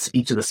 I can't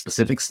speak to the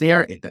specifics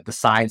there. The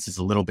science is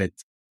a little bit,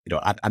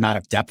 I'm out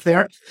of depth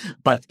there,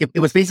 but it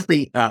was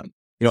basically,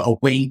 a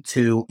way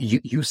to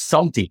use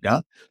some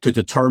data to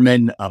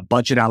determine a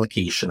budget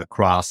allocation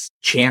across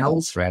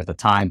channels, right? At the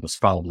time it was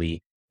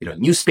probably,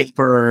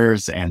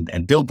 newspapers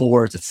and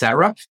billboards, et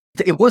cetera.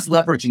 It was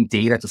leveraging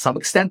data to some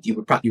extent.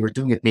 You were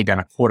doing it maybe on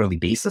a quarterly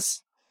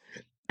basis.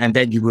 And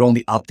then you would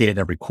only update it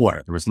every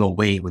quarter. There was no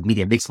way with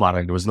media mix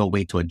modeling, there was no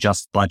way to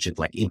adjust budget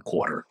like in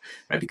quarter,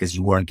 right? Because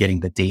you weren't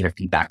getting the data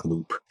feedback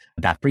loop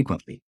that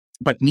frequently.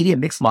 But media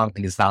mix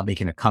modeling is now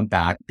making a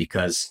comeback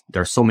because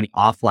there are so many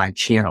offline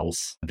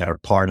channels that are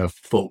part of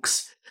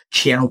folks'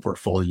 channel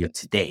portfolio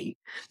today.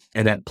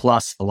 And then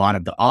plus a lot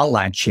of the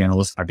online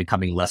channels are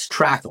becoming less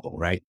trackable,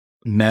 right?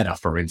 Meta,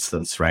 for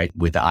instance, right?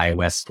 With the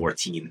iOS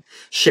 14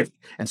 shift.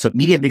 And so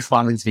media mix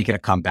modeling is making a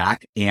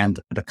comeback. And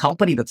the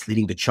company that's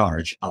leading the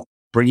charge of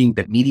bringing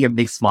the media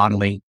mix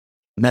modeling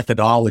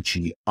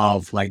methodology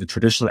of like the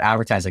traditional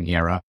advertising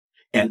era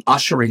and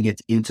ushering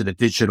it into the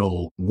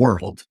digital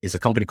world is a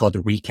company called the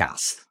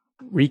Recast.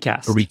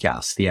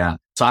 Recast, yeah.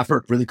 So I've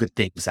heard really good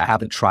things. I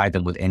haven't tried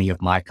them with any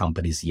of my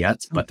companies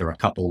yet, but there are a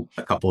couple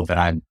that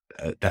are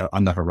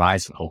on the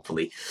horizon,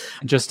 hopefully.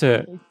 Just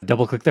to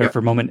double click there for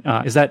a moment,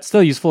 is that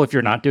still useful if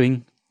you're not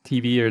doing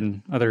TV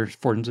and other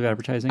forms of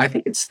advertising? I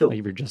think it's still, like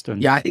if you're just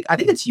doing... I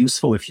think it's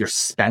useful if you're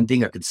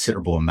spending a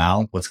considerable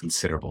amount. What's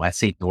considerable? I'd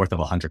say north of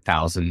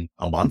 100,000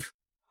 a month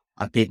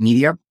on paid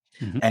media.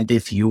 Mm-hmm. And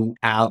if you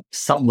have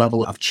some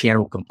level of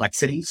channel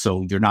complexity,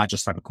 so you're not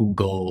just on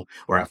Google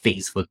or on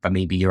Facebook, but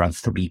maybe you're on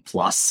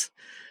 3+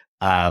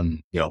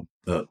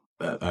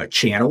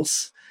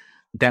 channels,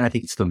 then I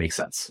think it still makes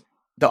sense.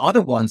 The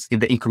other ones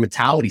in the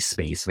incrementality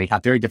space, they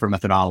have very different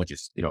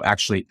methodologies,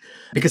 actually,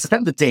 because at the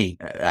end of the day,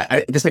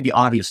 this may be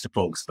obvious to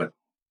folks, but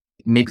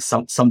maybe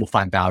some will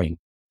find value.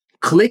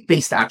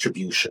 Click-based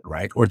attribution,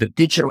 right? Or the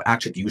digital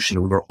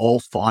attribution we were all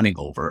fawning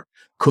over,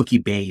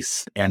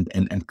 cookie-based and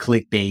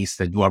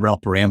click-based and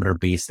URL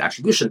parameter-based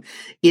attribution,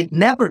 it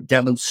never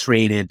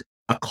demonstrated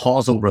a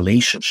causal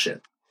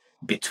relationship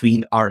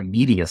between our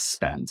media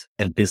spend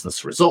and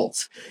business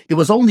results. It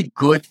was only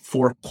good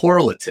for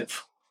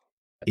correlative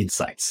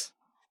insights,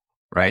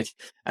 right?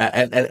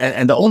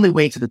 And the only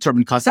way to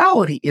determine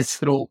causality is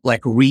through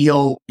like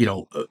real,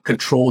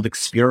 controlled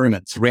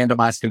experiments,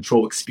 randomized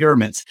control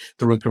experiments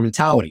through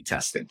incrementality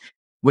testing,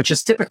 which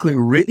is typically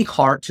really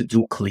hard to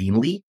do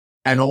cleanly.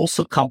 And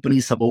also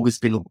companies have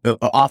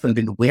often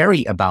been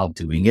wary about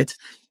doing it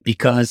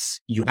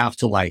because you have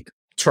to like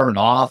turn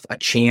off a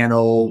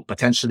channel,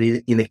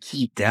 potentially in a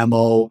key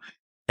demo.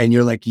 And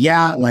you're like,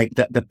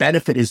 the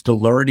benefit is the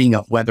learning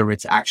of whether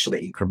it's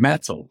actually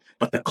incremental,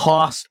 but the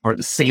cost are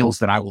the sales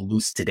that I will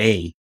lose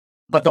today.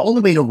 But the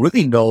only way to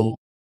really know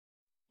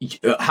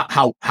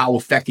how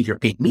effective your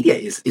paid media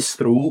is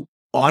through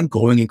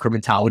ongoing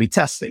incrementality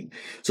testing.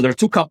 So there are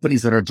two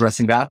companies that are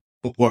addressing that,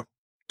 or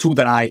two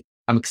that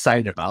I'm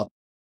excited about.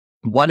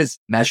 One is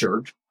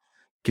Measured,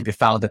 can be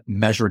found at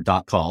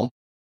measured.com.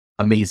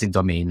 Amazing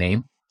domain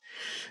name.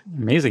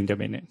 Amazing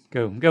domain name.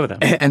 Go with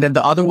that. And then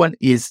the other one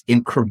is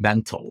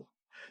Incremental.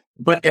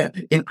 But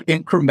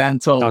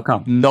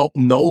Incremental,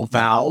 no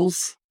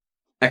vowels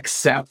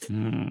except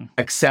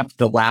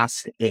the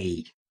last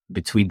A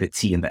between the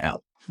T and the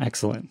L.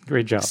 Excellent.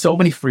 Great job. So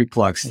many free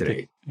plugs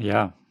today.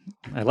 Yeah.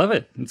 I love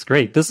it. It's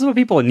great. This is what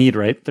people need,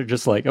 right? They're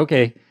just like,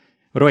 okay,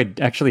 what do I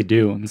actually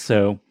do? And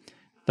so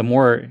the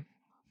more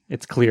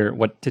it's clear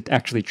what to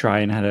actually try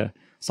and how to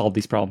solve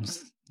these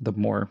problems, the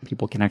more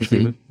people can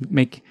actually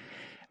make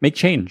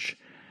change.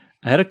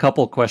 I had a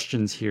couple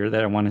questions here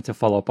that I wanted to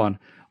follow up on.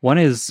 One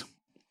is,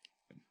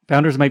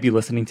 founders might be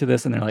listening to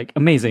this and they're like,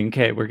 amazing,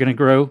 okay, we're going to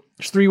grow.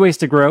 There's 3 ways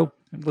to grow.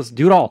 Let's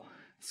do it all.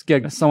 Let's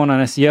get someone on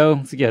SEO.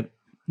 Let's get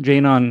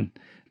Jane on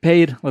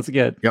paid. Let's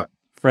get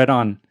Fred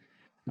on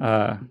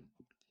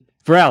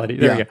virality.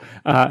 There we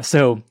go.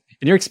 So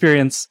in your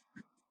experience,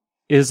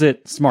 is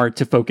it smart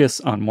to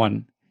focus on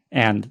one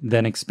and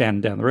then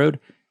expand down the road,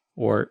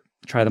 or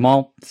try them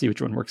all, see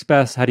which one works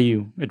best? How do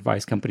you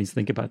advise companies to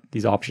think about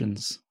these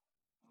options?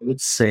 I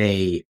would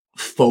say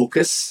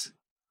focus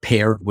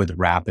paired with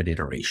rapid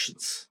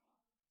iterations,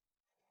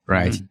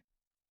 right?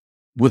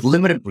 Mm-hmm. With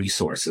limited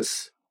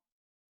resources,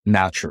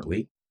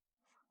 naturally,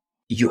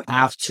 you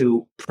have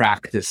to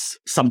practice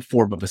some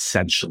form of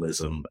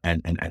essentialism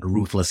and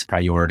ruthless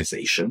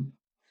prioritization.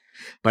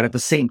 But at the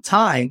same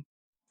time,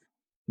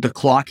 the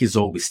clock is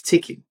always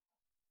ticking,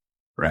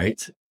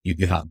 right?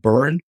 You have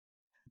burn.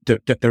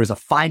 There is a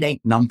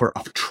finite number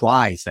of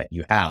tries that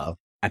you have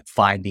at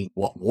finding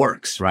what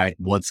works, right?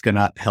 What's going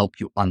to help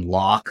you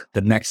unlock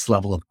the next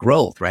level of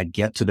growth, right?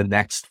 Get to the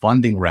next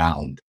funding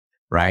round,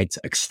 right?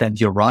 Extend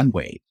your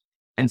runway.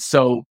 And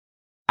so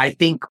I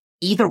think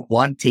either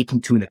one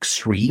taken to an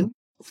extreme,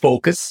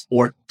 focus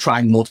or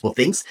trying multiple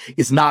things,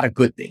 is not a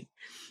good thing,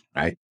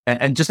 right?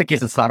 And just in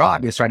case it's not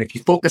obvious, right? If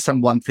you focus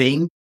on one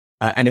thing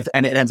and it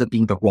ends up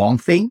being the wrong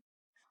thing,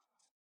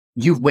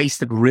 you've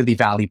wasted really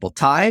valuable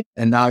time.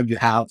 And now you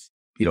have,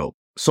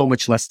 so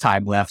much less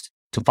time left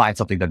to find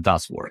something that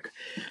does work.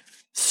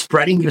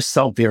 Spreading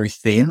yourself very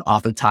thin.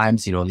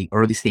 Oftentimes, in the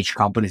early stage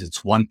companies,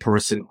 it's one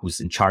person who's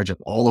in charge of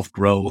all of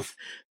growth,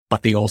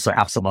 but they also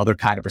have some other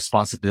kind of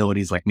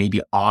responsibilities, like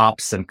maybe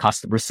ops and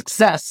customer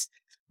success,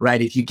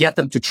 right? If you get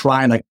them to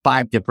try like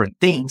 5 different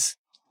things,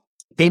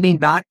 they may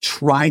not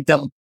try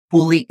them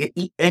fully,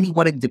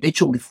 anyone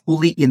individually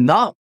fully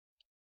enough,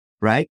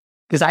 right?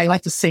 Because I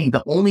like to say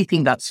the only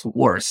thing that's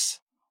worse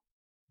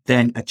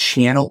than a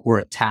channel or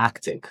a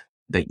tactic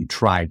that you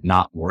tried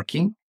not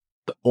working,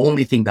 the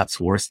only thing that's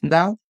worse than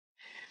that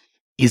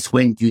is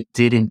when you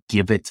didn't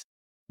give it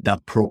the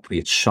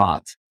appropriate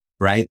shot,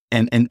 right?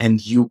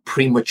 And you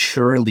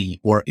prematurely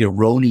or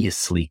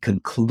erroneously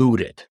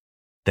concluded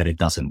that it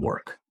doesn't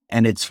work.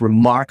 And it's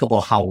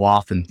remarkable how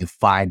often you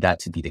find that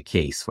to be the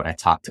case when I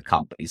talk to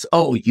companies.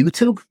 Oh,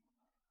 YouTube?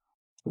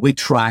 We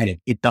tried it.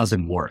 It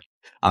doesn't work.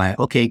 I'm like,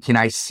 okay, can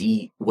I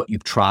see what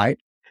you've tried?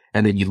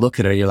 And then you look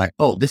at it and you're like,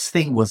 oh, this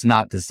thing was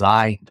not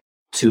designed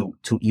to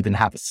even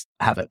have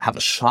a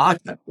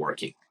shot at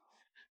working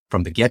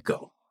from the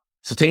get-go.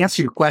 So to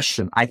answer your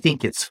question, I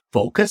think it's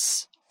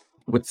focus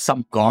with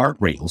some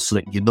guardrails so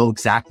that you know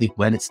exactly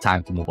when it's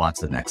time to move on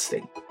to the next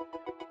thing.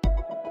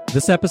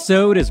 This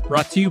episode is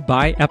brought to you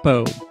by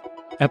Eppo.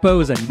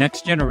 Eppo is a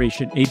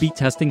next-generation A/B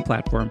testing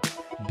platform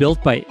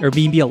built by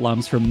Airbnb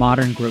alums for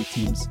modern growth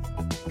teams.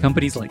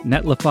 Companies like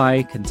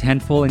Netlify,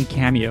 Contentful, and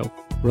Cameo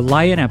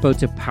rely on Eppo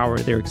to power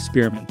their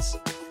experiments.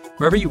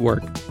 Wherever you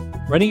work,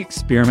 running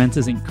experiments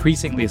is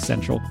increasingly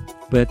essential,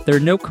 but there are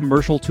no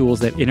commercial tools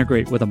that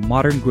integrate with a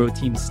modern growth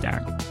team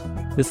stack.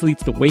 This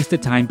leads to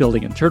wasted time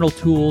building internal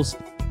tools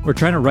or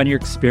trying to run your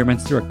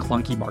experiments through a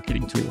clunky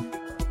marketing tool.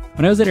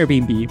 When I was at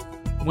Airbnb,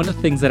 one of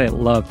the things that I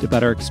loved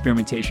about our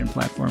experimentation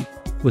platform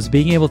was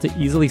being able to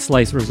easily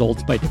slice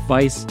results by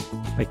device,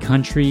 by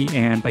country,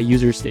 and by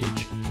user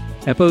stage.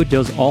 Eppo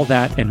does all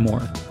that and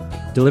more,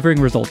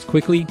 delivering results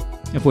quickly,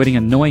 avoiding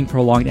annoying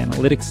prolonged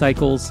analytics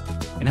cycles,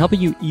 and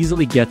helping you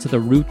easily get to the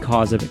root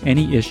cause of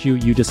any issue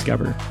you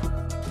discover.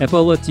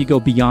 Eppo lets you go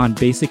beyond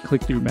basic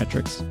click-through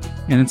metrics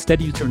and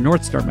instead use your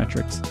North Star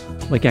metrics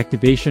like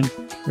activation,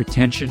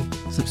 retention,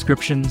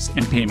 subscriptions,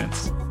 and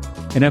payments.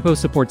 And Eppo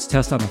supports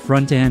tests on the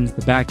front end,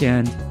 the back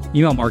end,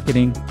 email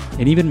marketing,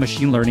 and even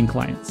machine learning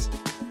clients.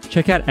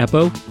 Check out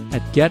Eppo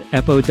at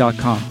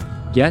geteppo.com,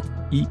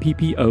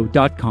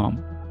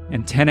 geteppo.com,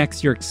 and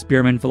 10x your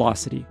experiment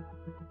velocity.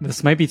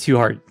 This might be too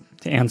hard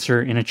to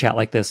answer in a chat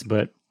like this,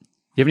 but do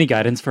you have any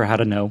guidance for how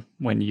to know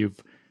when you've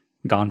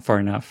gone far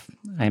enough?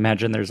 I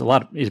imagine there's a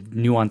lot of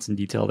nuance and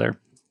detail there.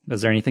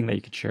 Is there anything that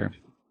you could share?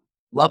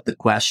 Love the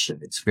question.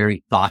 It's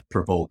very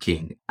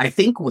thought-provoking. I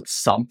think with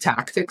some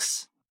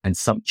tactics and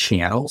some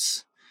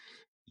channels,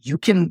 you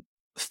can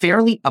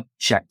fairly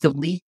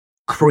objectively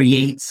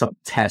create some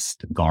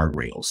test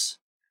guardrails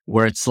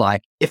where it's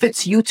like, if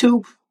it's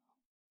YouTube,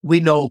 we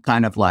know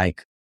kind of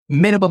like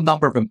minimum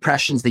number of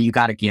impressions that you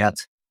got to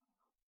get.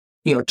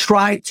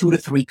 Try 2 to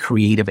 3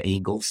 creative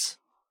angles.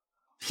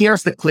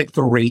 Here's the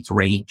click-through rate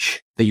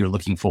range that you're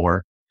looking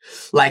for.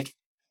 Like,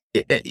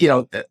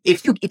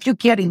 if you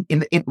get in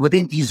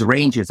within these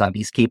ranges on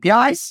these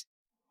KPIs,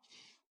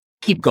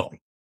 keep going.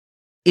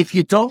 If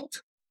you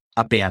don't,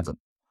 abandon.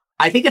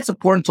 I think it's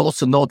important to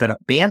also know that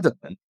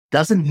abandonment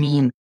doesn't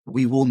mean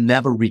we will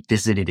never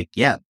revisit it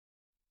again,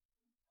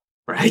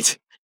 right?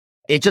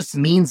 It just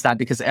means that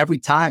because every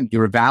time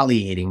you're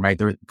evaluating, right,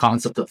 the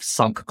concept of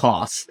sunk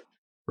cost,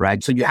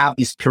 right? So you have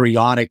these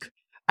periodic,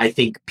 I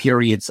think,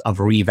 periods of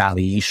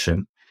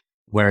reevaluation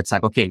where it's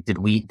like, okay, did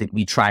we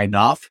try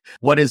enough?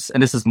 And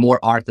this is more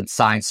art than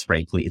science,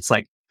 frankly. It's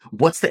like,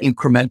 what's the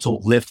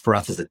incremental lift for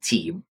us as a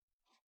team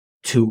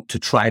to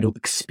try to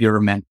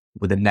experiment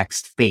with the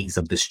next phase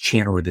of this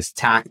channel or this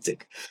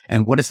tactic?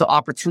 And what is the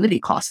opportunity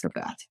cost of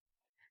that,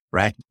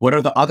 right? What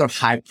are the other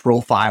high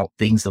profile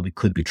things that we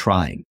could be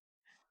trying?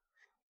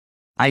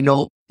 I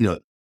know,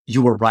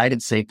 you were right in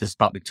saying this is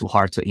probably too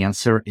hard to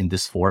answer in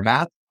this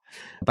format,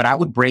 but I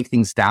would break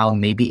things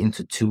down maybe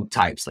into 2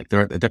 types. Like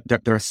there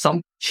are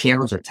some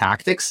channels or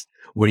tactics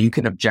where you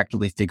can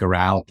objectively figure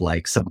out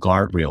like some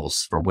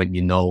guardrails for when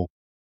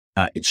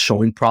it's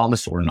showing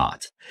promise or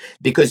not,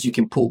 because you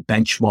can pull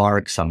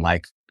benchmarks on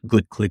like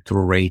good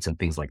click-through rates and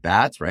things like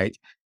that, right?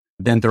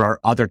 Then there are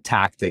other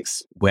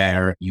tactics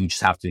where you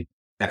just have to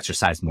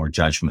exercise more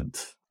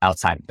judgment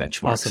outside of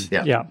benchmarks. Awesome.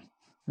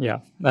 Yeah.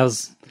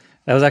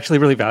 That was actually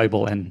really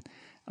valuable and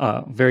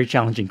very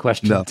challenging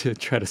question to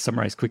try to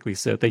summarize quickly.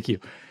 So thank you.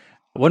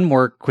 One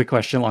more quick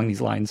question along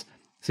these lines.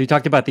 So you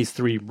talked about these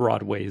 3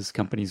 broad ways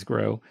companies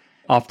grow.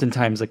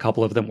 Oftentimes a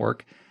couple of them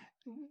work.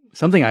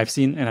 Something I've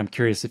seen, and I'm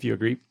curious if you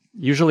agree,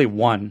 usually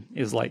one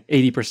is like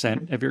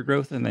 80% of your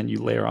growth, and then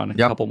you layer on a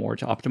couple more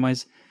to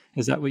optimize.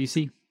 Is that what you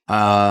see?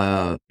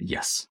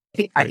 Yes.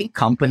 I think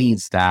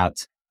companies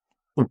that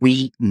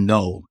we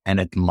know and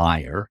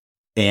admire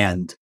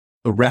and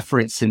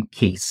reference in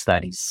case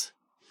studies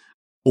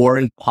or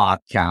in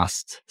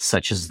podcasts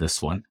such as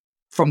this one,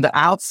 from the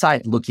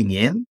outside looking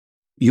in,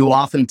 you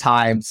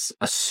oftentimes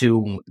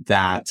assume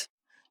that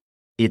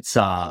it's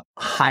a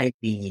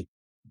highly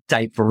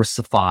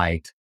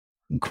diversified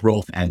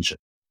growth engine.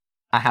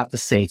 I have to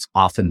say it's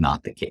often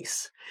not the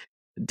case.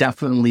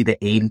 Definitely the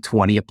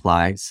 80-20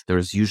 applies.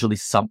 There's usually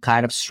some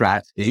kind of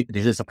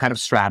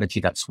strategy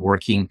that's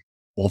working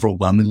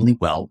overwhelmingly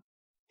well.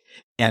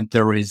 And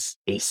there is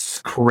a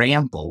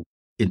scramble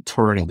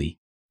internally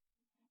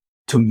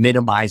to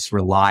minimize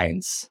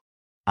reliance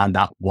on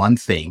that one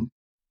thing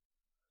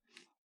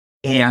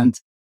and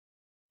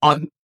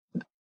on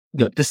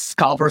the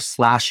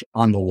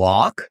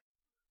discover/unlock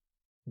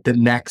the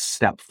next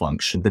step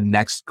function, the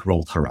next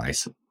growth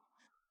horizon,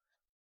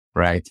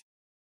 right?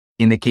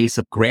 In the case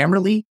of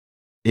Grammarly,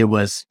 it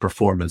was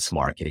performance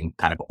marketing,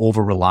 kind of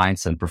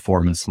over-reliance on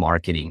performance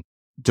marketing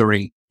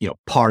during,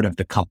 part of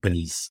the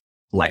company's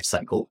life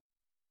cycle.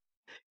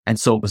 And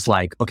so it was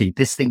like, okay,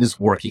 this thing is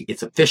working.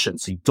 It's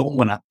efficient. So you don't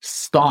want to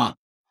stop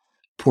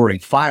pouring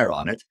fire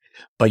on it,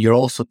 but you're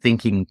also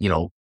thinking,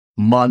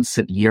 months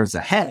and years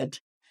ahead,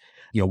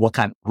 what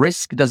kind of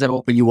risk does it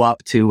open you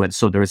up to? And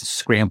so there's a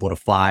scramble to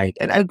find.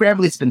 And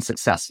Grammarly's been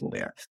successful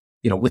there.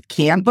 With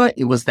Canva,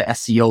 it was the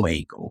SEO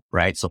angle,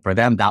 right? So for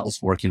them, that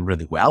was working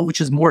really well,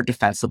 which is more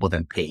defensible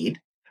than paid.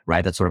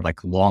 right? That's sort of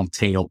like long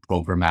tail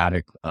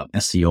programmatic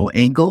SEO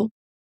angle.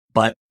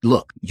 But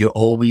look, you're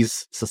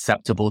always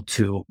susceptible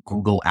to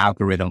Google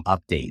algorithm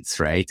updates,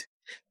 right?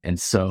 And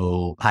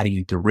so how do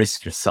you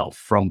de-risk yourself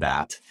from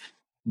that?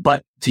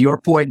 But to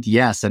your point,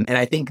 yes. And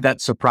I think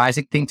that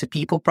surprising thing to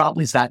people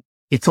probably is that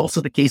it's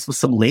also the case with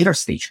some later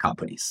stage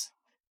companies.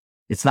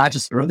 It's not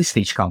just early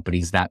stage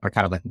companies that are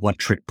kind of like one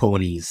trick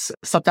ponies.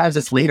 Sometimes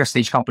it's later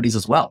stage companies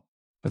as well.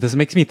 What this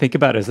makes me think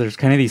about is there's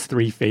kind of these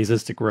three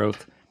phases to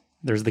growth.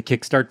 There's the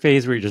kickstart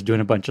phase where you're just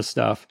doing a bunch of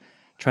stuff,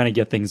 trying to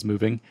get things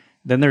moving.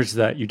 Then there's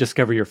that you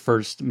discover your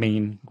first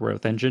main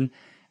growth engine.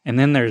 And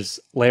then there's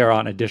layer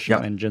on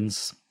additional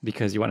engines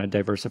because you want to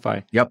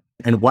diversify. Yep.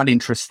 And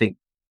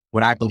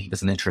what I believe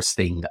is an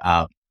interesting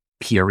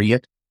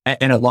period.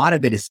 And a lot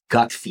of it is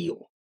gut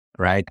feel,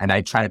 right? And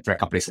I try to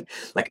direct companies,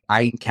 like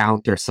I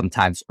encounter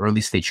sometimes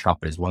early stage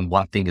companies when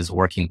one thing is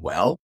working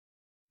well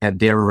and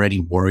they're already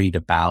worried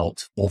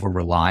about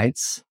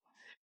over-reliance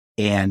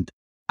and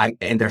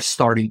they're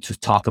starting to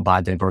talk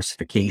about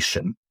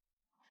diversification.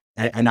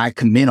 And I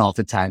come in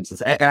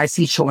oftentimes and I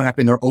see it showing up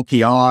in their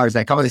OKRs.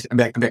 I'm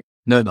like,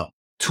 no,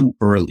 too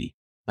early.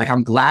 Like,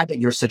 I'm glad that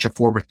you're such a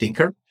forward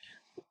thinker.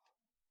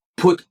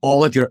 Put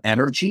all of your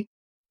energy.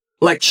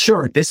 Like,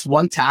 sure, this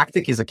one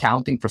tactic is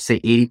accounting for, say,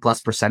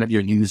 80+% of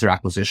your new user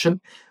acquisition,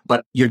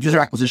 but your user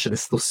acquisition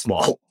is still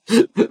small,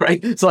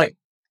 right? So like,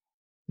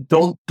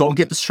 don't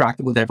get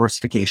distracted with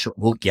diversification.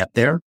 We'll get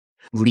there.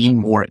 Lean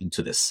more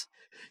into this.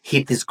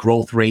 Hit these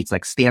growth rates,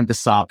 like stand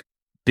this up,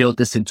 build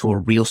this into a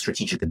real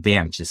strategic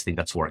advantage, this thing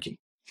that's working.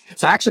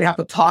 So I actually have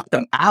to talk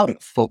them out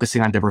of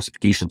focusing on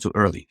diversification too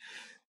early.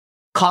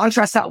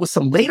 Contrast that with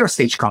some later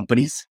stage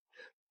companies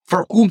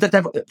for whom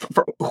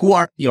who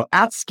are,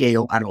 at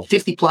scale, I don't know,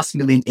 50+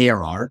 million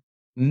ARR,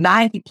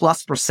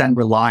 90+%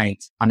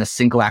 reliant on a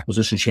single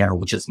acquisition channel,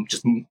 which is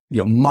just,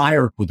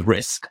 mired with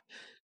risk.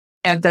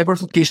 And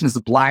diversification is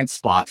a blind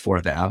spot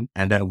for them.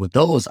 And then with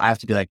those, I have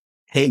to be like,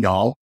 hey,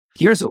 y'all,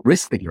 here's a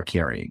risk that you're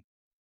carrying,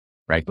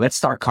 right? Let's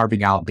start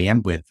carving out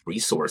bandwidth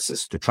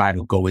resources to try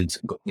to go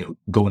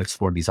and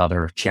explore these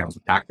other channels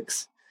and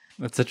tactics.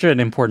 That's such an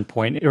important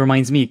point. It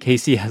reminds me,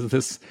 Casey has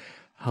this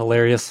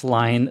hilarious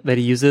line that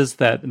he uses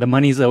that the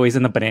money's always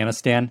in the banana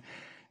stand,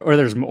 or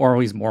there's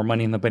always more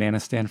money in the banana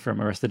stand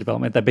from Arrested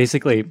Development, that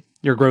basically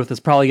your growth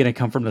is probably going to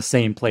come from the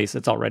same place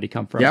it's already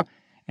come from. Yep.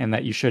 And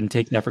that you shouldn't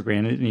take that for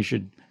granted, and you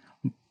should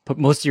put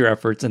most of your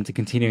efforts into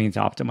continuing to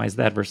optimize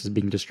that versus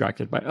being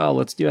distracted by,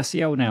 let's do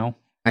SEO now.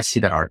 I see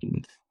that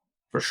argument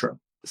for sure.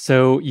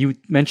 So you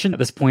mentioned at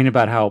this point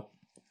about how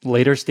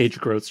later stage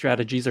growth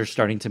strategies are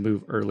starting to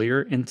move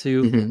earlier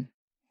into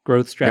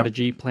growth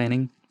strategy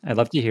planning. I'd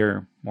love to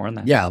hear more on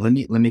that. Yeah, let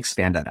me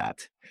expand on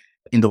that.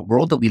 In the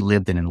world that we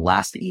lived in the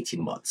last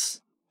 18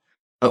 months,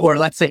 or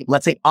let's say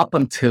up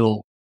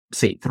until,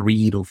 say,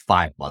 3 to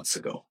 5 months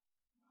ago,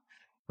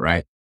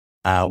 right?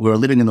 We were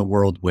living in a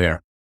world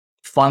where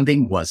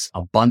funding was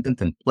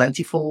abundant and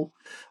plentiful.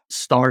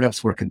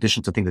 Startups were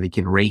conditioned to think that they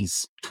can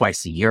raise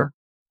twice a year,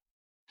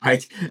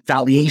 right?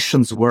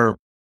 Valuations were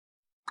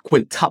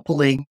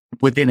quintupling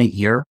within a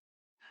year,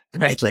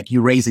 right? Like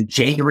you raise in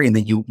January and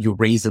then you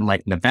raise in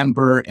like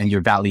November and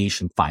your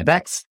valuation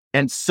 5x.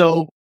 And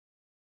so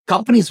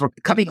companies were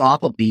coming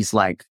off of these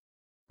like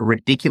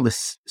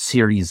ridiculous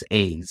series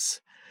A's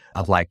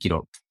of like,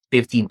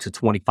 $15 to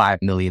 $25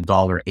 million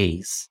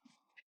A's.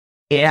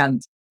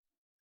 And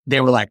they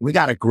were like, we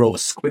got to grow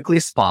as quickly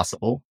as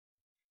possible.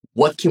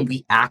 What can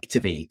we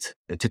activate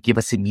to give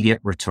us immediate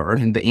return?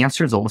 And the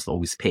answer is almost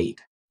always paid.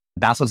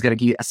 That's what's going to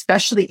give you,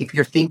 especially if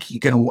you're thinking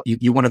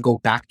you want to go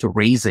back to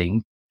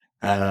raising,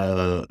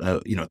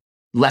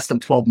 less than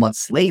 12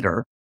 months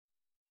later.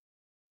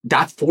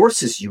 That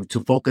forces you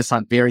to focus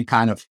on very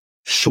kind of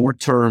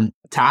short-term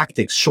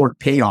tactics, short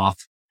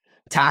payoff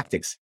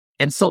tactics.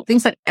 And so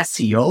things like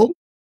SEO,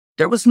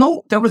 there was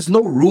no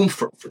room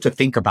to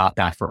think about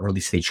that for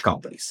early stage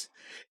companies.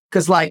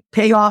 Because like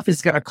payoff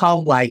is going to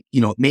come like,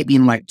 maybe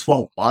in like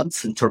 12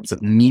 months in terms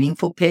of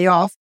meaningful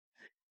payoff.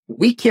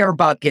 We care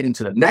about getting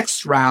to the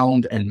next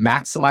round and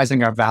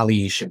maximizing our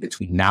valuation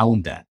between now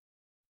and then.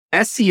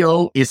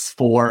 SEO is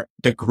for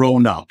the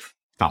grown-up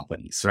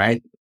companies,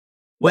 right?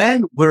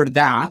 When we're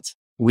that,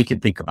 we can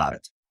think about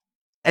it.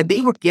 And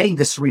they were getting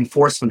this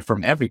reinforcement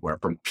from everywhere,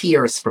 from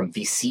peers, from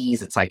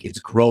VCs. It's like, it's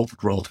growth,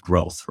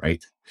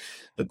 right?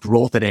 The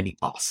growth at any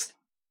cost.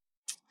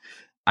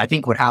 I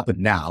think what happened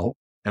now,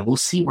 and we'll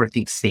see where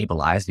things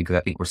stabilize, because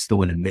I think we're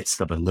still in the midst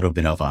of a little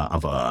bit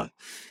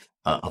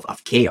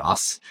of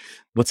chaos.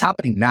 What's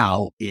happening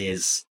now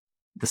is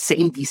the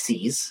same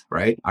VCs,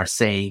 right, are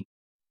saying,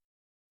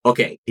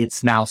 okay,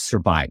 it's now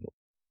survival.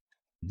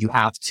 You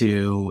have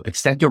to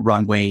extend your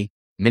runway,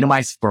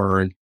 minimize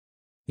burn,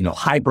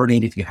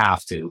 hibernate if you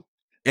have to.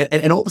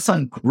 And all of a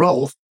sudden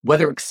growth,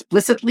 whether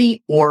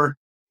explicitly or,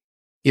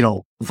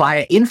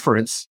 via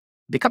inference,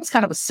 becomes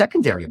kind of a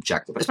secondary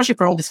objective, especially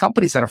for all these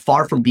companies that are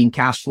far from being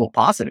cash flow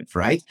positive,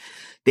 right?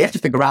 They have to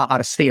figure out how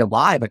to stay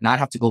alive and not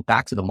have to go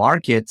back to the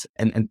market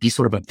and be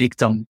sort of a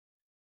victim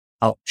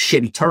of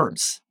shitty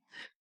terms.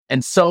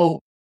 And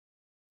so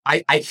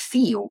I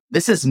feel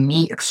this is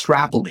me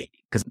extrapolating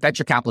because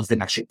venture capitalists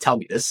didn't actually tell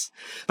me this,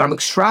 but I'm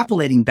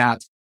extrapolating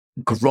that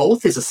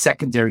growth is a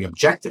secondary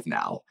objective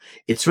now.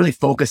 It's really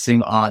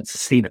focusing on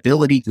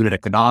sustainability, unit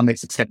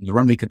economics, extending the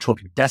runway,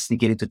 controlling your destiny,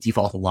 getting to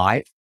default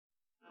alive,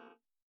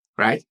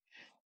 right?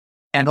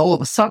 And all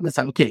of a sudden, it's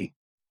like, okay,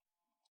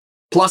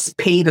 plus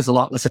paid is a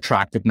lot less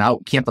attractive now.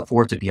 We can't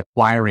afford to be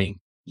acquiring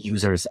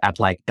users at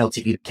like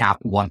LTV to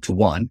CAC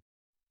 1-to-1,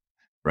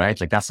 right?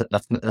 Like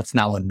that's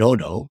now a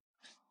no-no.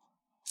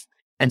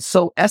 And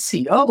so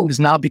SEO is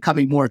now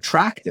becoming more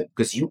attractive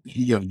because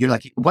you're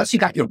like, once you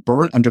got your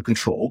burn under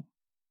control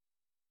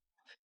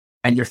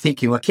and you're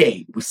thinking,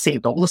 okay, we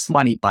saved all this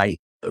money by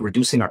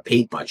reducing our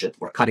paid budget,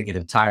 we're cutting it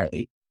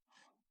entirely.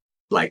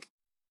 Like,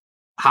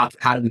 how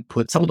do we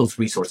put some of those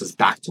resources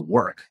back to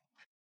work?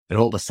 And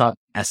all of a sudden,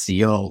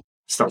 SEO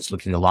starts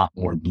looking a lot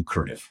more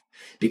lucrative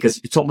because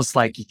it's almost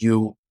like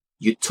you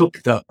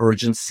took the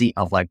urgency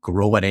of like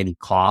grow at any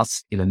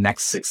cost in the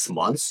next 6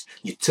 months.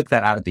 You took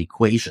that out of the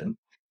equation.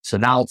 So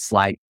now it's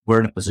like we're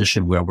in a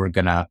position where we're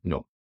gonna,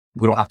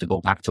 we don't have to go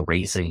back to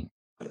raising,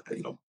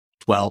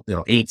 12,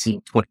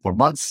 18, 24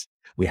 months.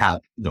 We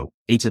have,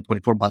 18 to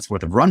 24 months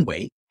worth of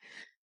runway.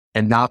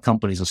 And now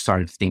companies are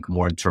starting to think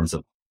more in terms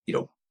of,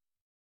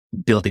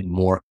 building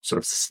more sort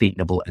of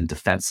sustainable and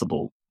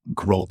defensible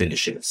growth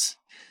initiatives.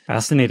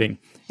 Fascinating.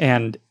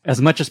 And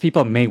as much as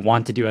people may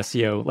want to do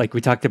SEO, like we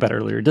talked about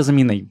earlier, it doesn't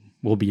mean they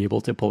will be able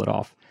to pull it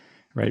off,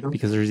 right?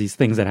 Because there's these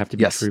things that have to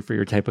be true for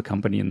your type of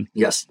company. And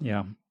yes.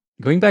 Yeah.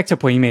 Going back to a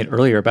point you made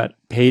earlier about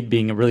paid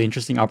being a really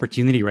interesting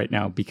opportunity right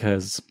now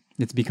because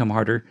it's become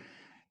harder.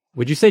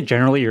 Would you say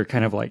generally you're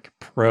kind of like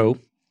pro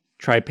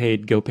try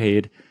paid, go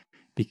paid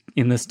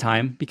in this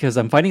time? Because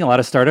I'm finding a lot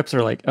of startups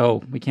are like,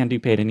 oh, we can't do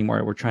paid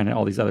anymore. We're trying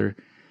all these other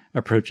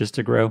approaches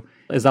to grow.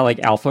 Is that like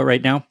alpha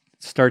right now?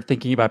 Start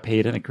thinking about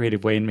paid in a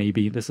creative way and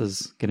maybe this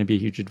is going to be a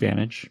huge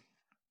advantage.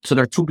 So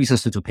there are two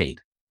reasons to do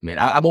paid. I mean,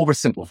 I'm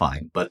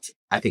oversimplifying, but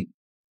I think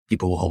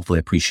people will hopefully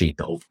appreciate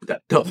the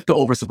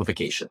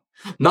oversimplification.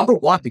 Number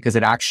one, because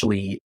it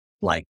actually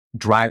like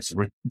drives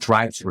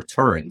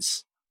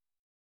returns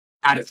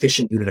at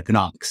efficient unit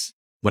economics,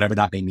 whatever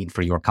that may mean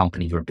for your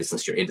company, your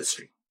business, your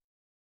industry.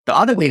 The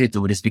other way to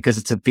do it is because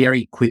it's a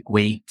very quick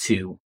way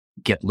to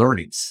get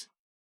learnings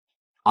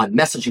on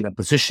messaging and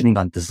positioning,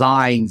 on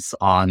designs,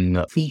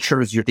 on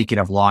features you're thinking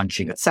of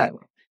launching, etc.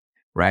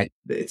 Right?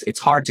 It's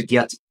hard to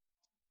get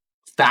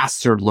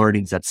faster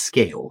learnings at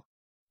scale,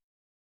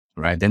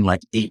 right? Than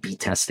like A/B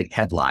testing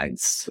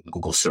headlines,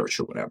 Google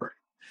search or whatever.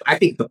 I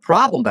think the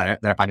problem that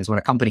I find is when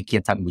a company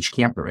can't tell me which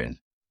camp they're in,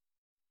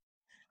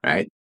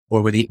 right?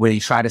 Or where they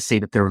try to say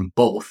that they're in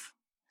both,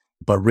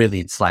 but really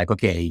it's like,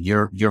 okay,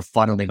 you're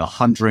funneling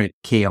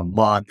 $100K a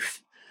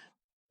month.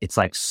 It's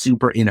like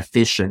super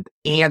inefficient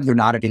and you're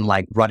not even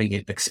like running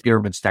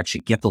experiments to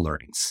actually get the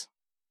learnings.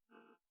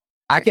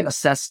 I can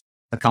assess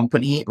a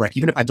company, like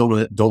even if I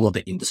don't know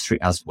the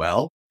industry as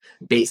well,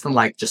 based on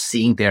like just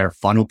seeing their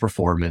funnel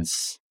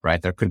performance,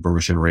 right? Their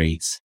conversion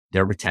rates,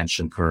 their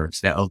retention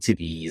curves, their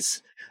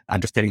LTVs,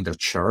 understanding their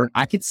churn.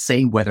 I could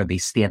say whether they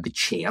stand a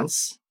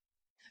chance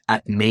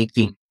at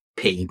making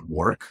paid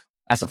work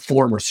as a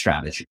former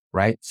strategy,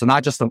 right? So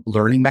not just a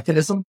learning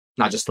mechanism,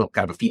 not just a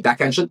kind of a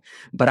feedback engine,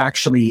 but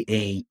actually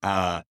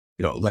a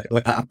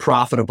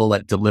profitable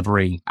at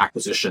delivering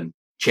acquisition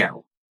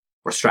channel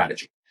or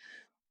strategy.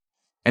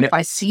 And if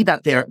I see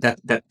that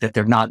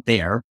they're not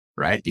there,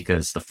 right,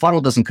 because the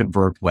funnel doesn't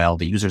convert well,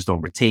 the users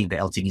don't retain, the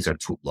LTVs are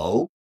too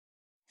low,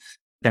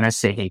 then I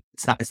say, hey,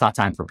 it's not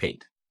time for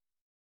paid.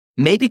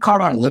 Maybe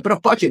carve out a little bit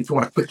of budget if you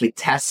want to quickly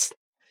test,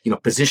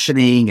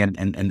 positioning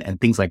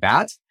and things like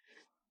that.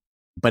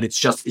 But it's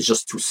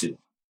just too soon.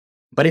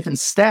 But if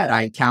instead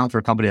I encounter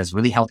a company that has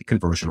really healthy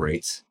conversion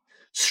rates,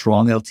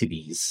 strong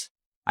LTVs,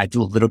 I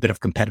do a little bit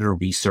of competitor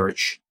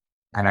research,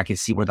 and I can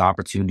see where the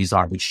opportunities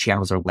are, which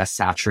channels are less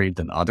saturated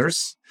than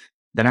others,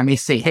 then I may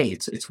say, hey,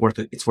 it's worth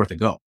a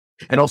go.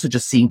 And also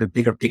just seeing the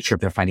bigger picture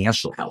of their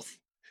financial health.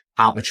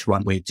 How much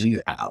runway do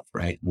you have,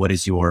 right? What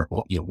does your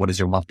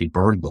monthly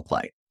burn look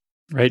like?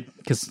 Right,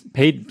 because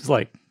paid is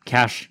like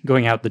cash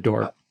going out the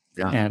door.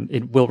 Yeah. And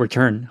it will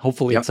return,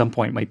 hopefully at some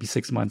point, might be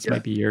 6 months,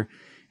 might be a year.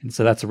 And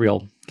so that's a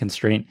real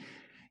constraint.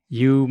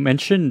 You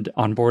mentioned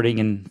onboarding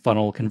and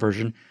funnel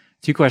conversion.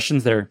 2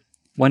 questions there.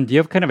 One, do you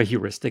have kind of a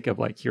heuristic of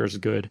like, here's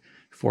good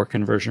for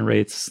conversion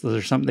rates? Is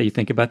there something that you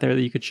think about there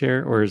that you could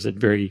share, or is it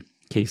very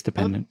case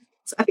dependent?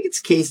 I think it's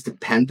case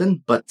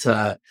dependent, but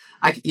it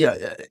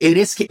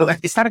is.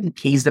 It's not even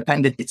case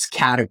dependent. It's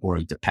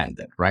category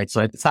dependent, right?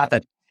 So it's not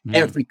that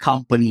every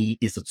company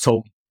is its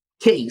own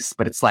case,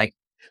 but it's like,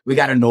 we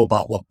got to know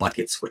about what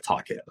buckets we're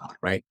talking about,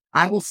 right?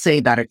 I will say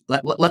that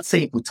let's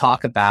say if we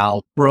talk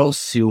about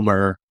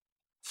prosumer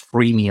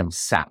freemium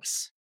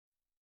SaaS,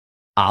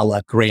 a la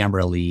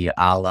Grammarly,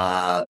 a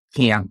la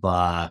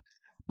Canva,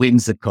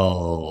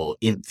 Whimsical,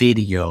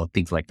 InVideo,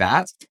 things like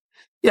that.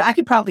 Yeah, I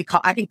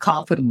can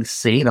confidently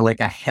say that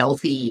like a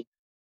healthy,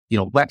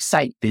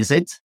 website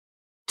visit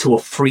to a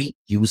free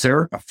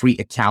user, a free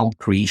account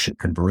creation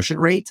conversion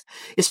rate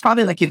is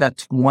probably like in that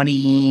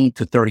 20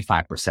 to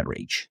 35%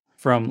 range.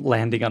 from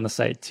landing on the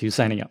site to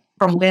signing up?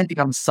 From landing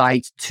on the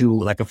site to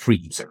like a free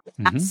user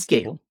at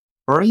scale.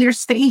 Earlier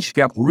stage, if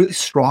you have really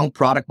strong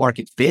product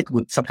market fit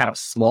with some kind of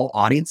small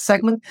audience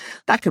segment,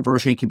 that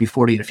conversion can be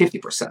 40 to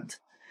 50%.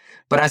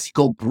 But as you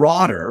go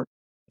broader,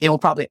 it will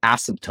probably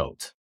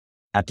asymptote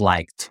at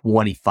like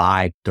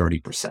 25,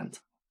 30%.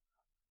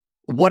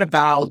 What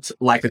about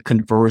like a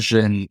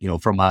conversion,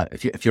 from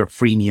if you're a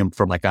freemium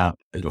from like a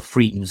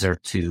free user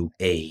to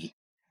a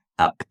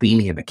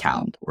premium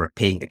account or a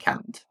paying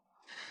account?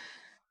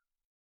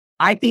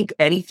 I think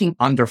anything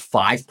under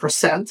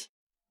 5%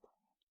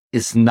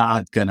 is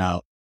not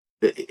gonna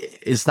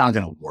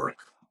work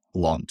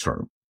long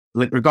term.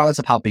 Like regardless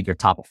of how big your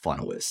top of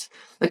funnel is.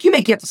 Like you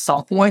may get to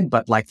some point,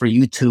 but like for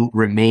you to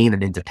remain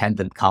an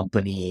independent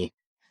company,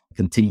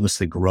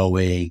 continuously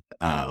growing,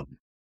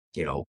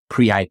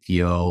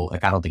 pre-IPO,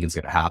 like I don't think it's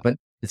gonna happen.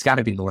 It's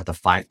gotta be north of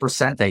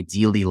 5%,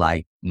 ideally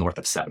like north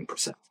of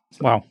 7%.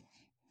 Wow.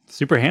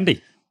 Super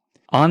handy.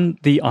 On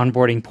the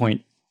onboarding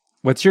point,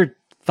 what's your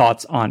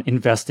thoughts on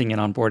investing in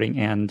onboarding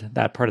and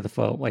that part of the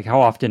flow? Like how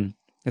often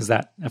is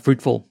that a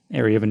fruitful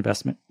area of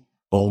investment?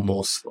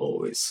 Almost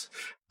always.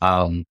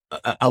 A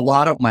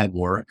lot of my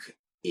work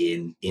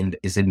is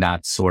in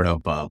that sort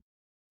of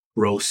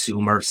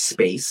prosumer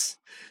space.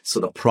 So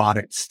the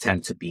products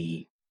tend to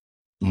be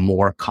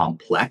more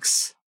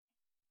complex,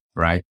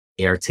 right?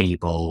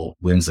 Airtable,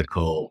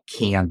 Whimsical,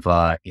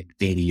 Canva,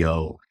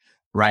 video,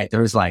 right?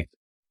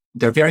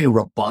 They're very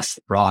robust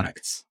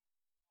products.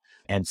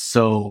 And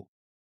so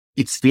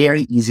it's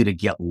very easy to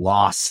get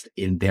lost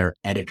in their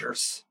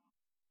editors,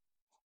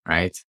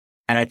 right?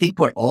 And I think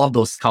what all of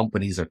those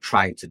companies are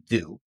trying to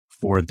do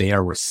for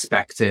their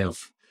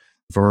respective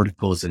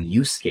verticals and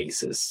use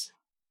cases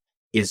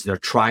is they're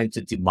trying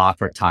to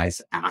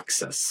democratize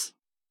access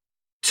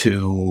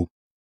to,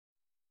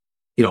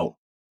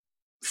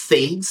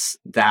 things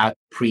that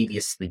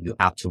previously you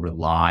have to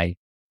rely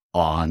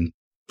on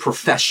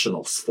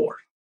professionals for,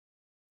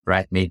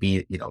 right?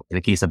 Maybe, in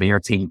the case of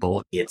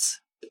Airtable, it's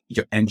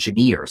your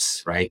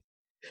engineers, right?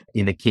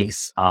 In the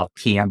case of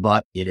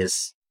Canva, it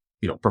is,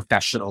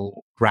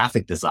 professional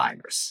graphic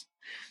designers.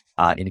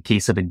 In the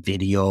case of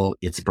video,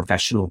 it's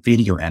professional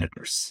video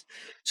editors.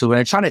 So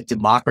they're trying to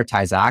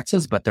democratize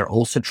access, but they're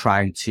also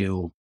trying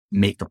to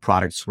make the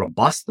products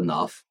robust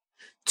enough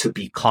to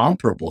be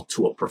comparable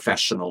to a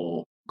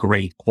professional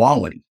grade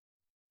quality.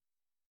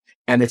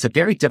 And it's a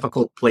very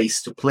difficult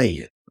place to play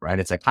it, right?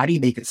 It's like, how do you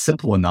make it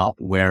simple enough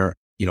where,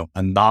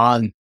 a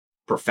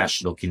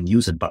non-professional can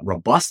use it, but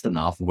robust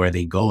enough where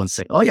they go and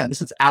say, oh yeah,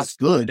 this is as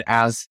good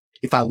as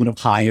if I would have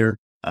hired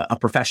a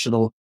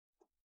professional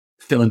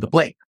fill in the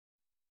blank.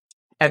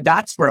 And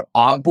that's where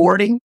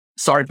onboarding,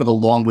 sorry for the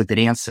long-winded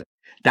answer,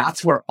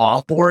 that's where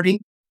onboarding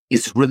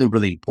is really,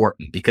 really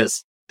important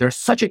because there's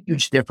such a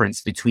huge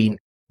difference between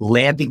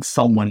landing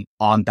someone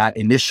on that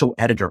initial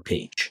editor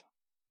page,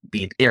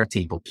 be it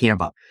Airtable,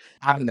 Canva,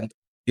 having them,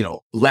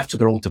 left to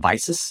their own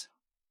devices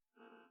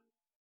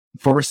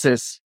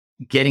versus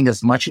getting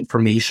as much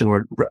information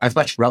or as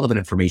much relevant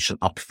information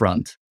up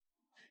front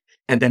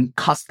and then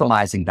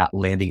customizing that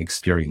landing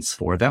experience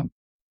for them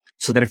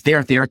so that if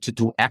they're there to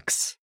do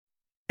X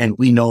and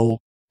we know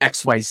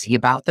XYZ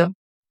about them,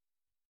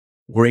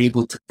 we're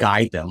able to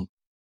guide them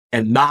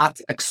and not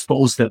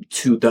expose them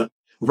to the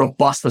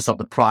robustness of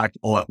the product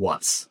all at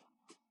once.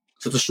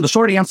 So the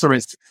short answer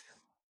is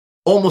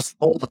almost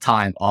all the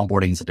time,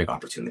 onboarding is a big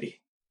opportunity.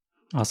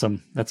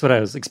 Awesome. That's what I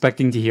was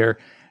expecting to hear.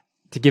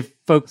 To give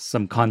folks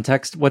some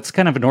context, what's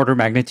kind of an order of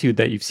magnitude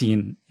that you've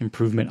seen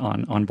improvement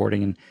on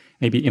onboarding and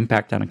maybe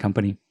impact on a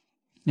company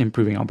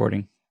improving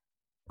onboarding?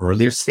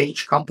 Earlier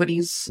stage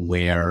companies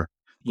where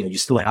you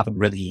still haven't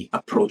really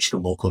approached the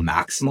local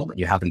maximum and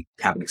you haven't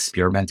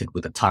experimented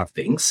with a ton of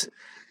things.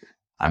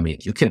 I mean,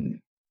 you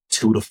can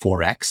 2 to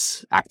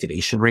 4x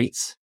activation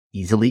rates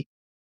easily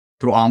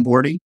through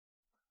onboarding.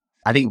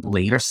 I think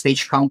later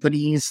stage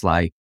companies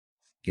like,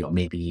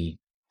 maybe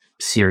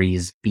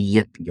Series B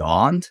and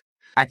beyond,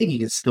 I think you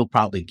can still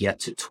probably get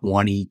to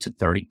 20 to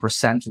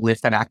 30%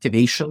 lift at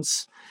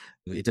activations.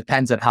 It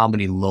depends on how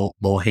many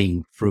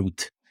low-hanging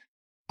fruit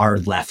are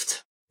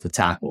left to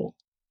tackle.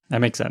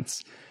 That makes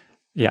sense.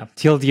 Yeah.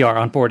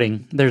 TLDR,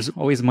 onboarding. There's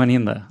always money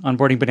in the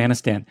onboarding banana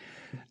stand.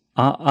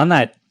 On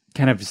that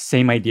kind of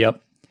same idea,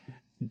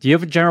 do you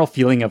have a general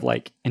feeling of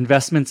like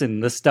investments in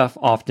this stuff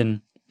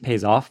often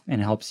pays off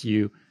and helps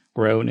you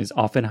grow and is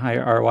often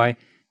higher ROI,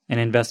 and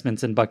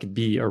investments in bucket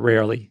B are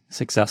rarely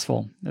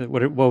successful?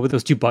 What would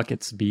those two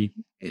buckets be?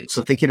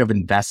 So thinking of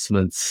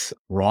investments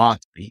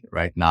broadly,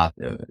 right? Not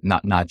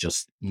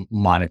just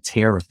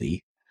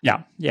monetarily.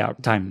 Yeah.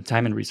 Time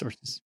and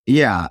resources.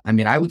 Yeah. I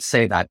mean, I would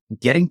say that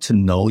getting to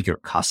know your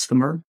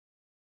customer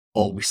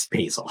always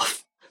pays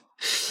off.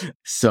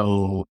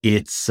 So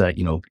it's,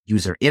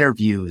 user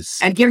interviews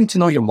and getting to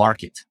know your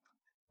market,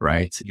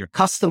 right? Your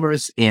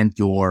customers and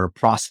your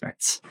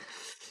prospects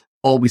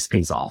always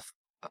pays off.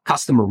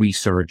 Customer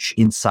research,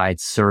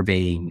 insights,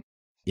 surveying,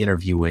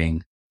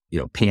 interviewing,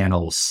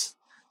 panels,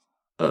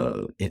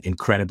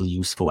 incredibly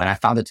useful. And I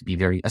found it to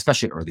be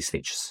especially early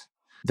stages.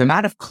 The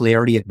amount of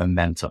clarity and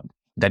momentum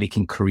that it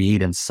can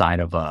create inside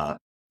of a,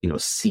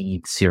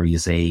 seed,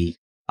 Series A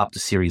up to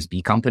Series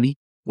B company,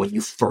 when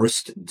you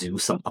first do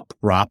a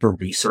proper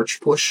research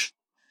push,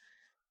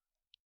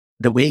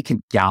 the way it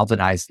can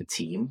galvanize the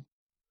team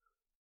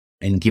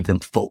and give them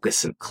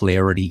focus and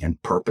clarity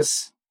and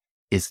purpose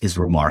is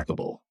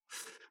remarkable.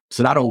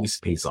 So that always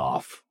pays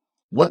off.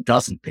 What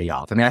doesn't pay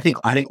off? I mean, I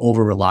think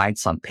over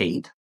reliance on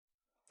paid,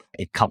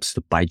 it comes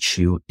to bite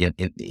you in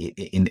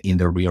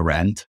the rear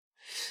end.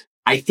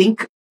 I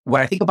think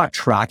when I think about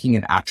tracking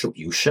and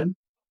attribution,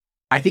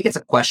 I think it's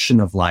a question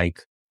of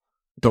like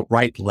the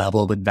right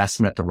level of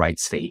investment at the right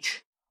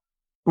stage.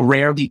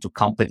 Rarely do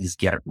companies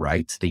get it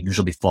right. They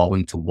usually fall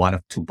into one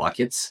of two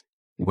buckets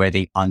where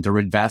they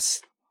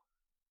underinvest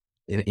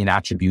in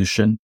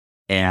attribution,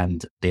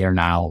 and they are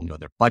now,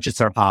 their budgets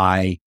are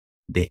high.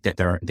 They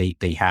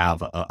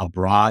have a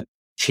broad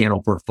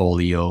channel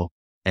portfolio,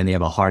 and they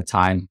have a hard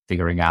time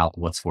figuring out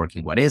what's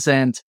working, what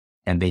isn't,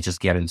 and they just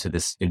get into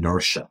this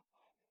inertia.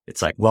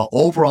 It's like, well,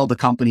 overall, the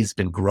company's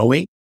been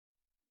growing,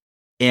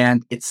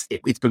 and it's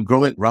been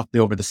growing roughly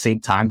over the same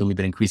time that we've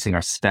been increasing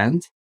our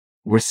spend.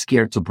 We're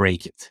scared to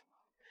break it,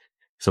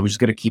 so we're just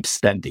going to keep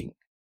spending,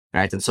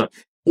 right? And so,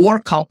 or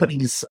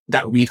companies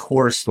that read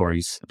horror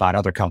stories about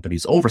other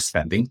companies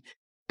overspending,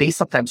 they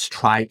sometimes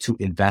try to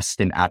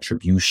invest in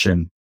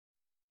attribution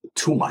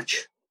too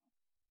much,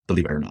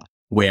 believe it or not,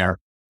 where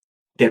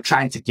they're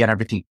trying to get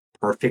everything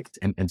perfect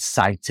and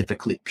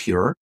scientifically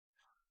pure.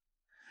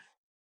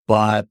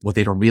 But what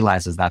they don't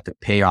realize is that the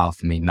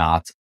payoff may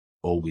not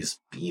always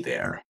be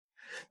there.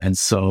 And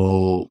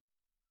so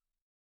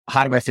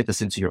how do I fit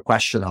this into your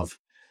question of,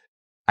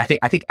 I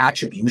think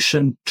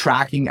attribution,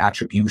 tracking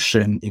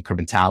attribution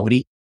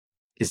incrementality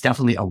is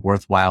definitely a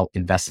worthwhile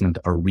investment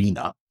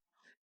arena,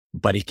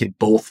 but it can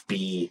both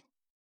be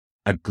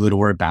a good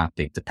or a bad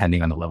thing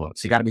depending on the level.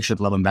 So you got to make sure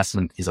the level of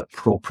investment is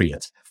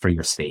appropriate for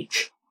your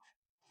stage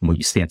and what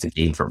you stand to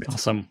gain from it.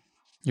 Awesome.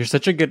 You're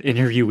such a good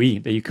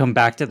interviewee that you come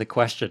back to the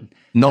question.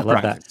 No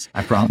practice,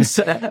 I promise.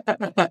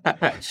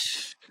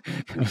 That's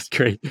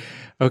great.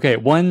 Okay,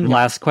 one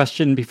last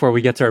question before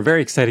we get to our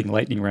very exciting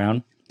lightning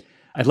round.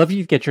 I'd love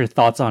you to get your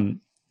thoughts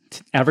on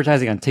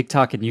advertising on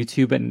TikTok and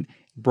YouTube, and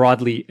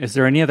broadly, is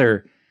there any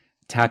other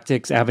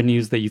tactics,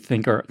 avenues that you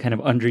think are kind of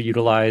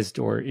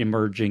underutilized or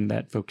emerging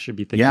that folks should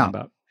be thinking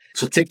about?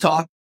 So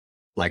TikTok,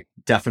 like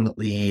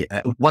definitely.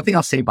 One thing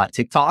I'll say about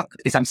TikTok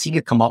is I'm seeing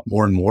it come up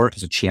more and more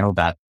as a channel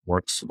that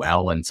works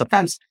well, and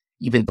sometimes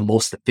even the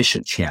most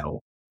efficient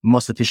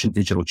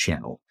digital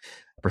channel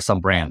for some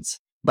brands.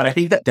 But I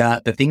think that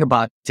the thing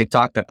about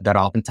TikTok that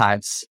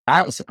oftentimes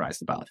I was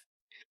surprised about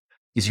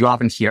is you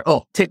often hear,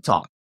 oh,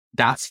 TikTok,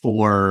 that's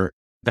for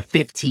the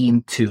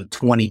 15 to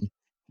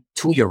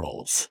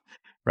 22-year-olds,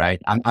 right?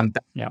 I'm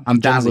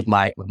down with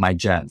my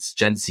Gen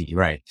Z,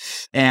 right?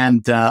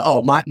 And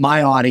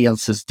my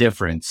audience is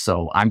different,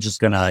 so I'm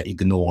just gonna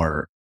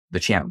ignore the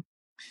channel.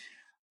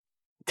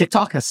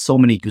 TikTok has so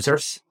many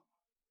users,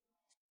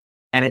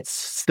 and it's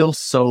still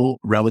so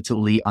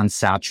relatively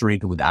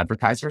unsaturated with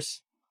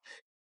advertisers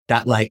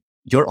that like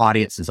your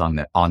audience is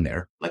on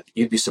there. Like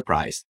you'd be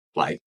surprised.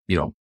 Like,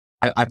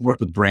 I've worked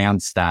with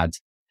brands that,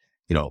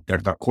 their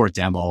core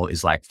demo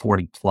is like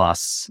 40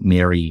 plus,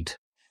 married,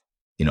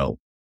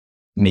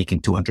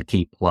 making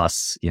 200K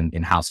plus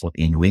in household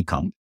annual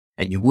income.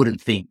 And you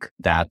wouldn't think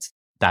that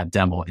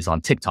demo is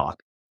on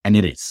TikTok, and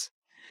it is.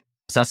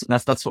 So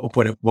that's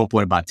one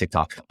point about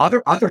TikTok.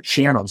 Other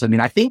channels, I mean,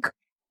 I think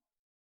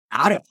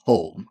out of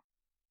home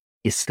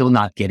is still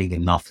not getting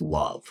enough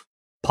love.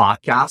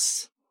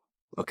 Podcasts,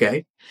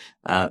 okay?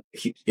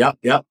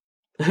 Yep.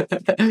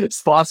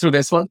 Sponsor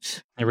this one.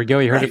 There we go.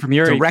 You heard it from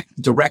Yuriy.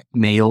 Direct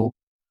mail.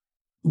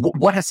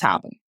 What has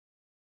happened?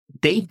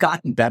 They've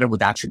gotten better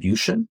with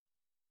attribution.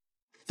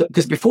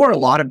 Because before, a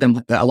lot of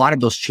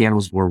those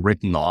channels were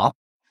written off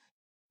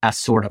as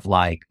sort of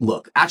like,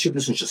 look,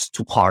 attribution is just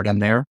too hard on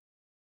there.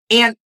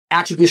 And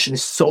attribution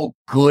is so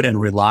good and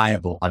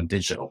reliable on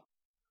digital,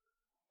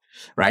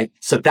 right?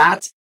 So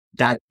that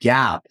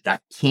gap,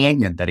 that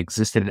canyon that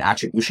existed in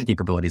attribution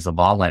capabilities of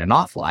online and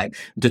offline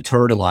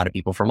deterred a lot of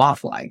people from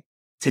offline.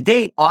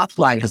 Today,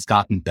 offline has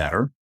gotten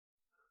better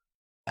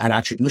at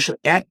attribution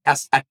and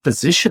at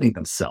positioning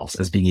themselves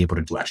as being able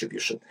to do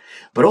attribution,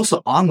 but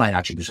also online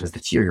attribution has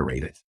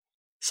deteriorated.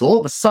 So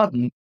all of a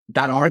sudden,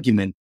 that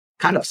argument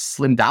kind of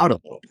slimmed out a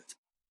little bit.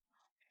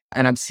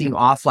 And I'm seeing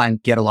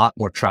offline get a lot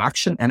more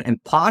traction, and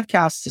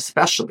podcasts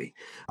especially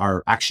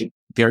are actually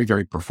very,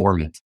 very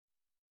performant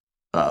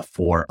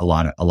for a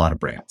lot of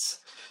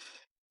brands.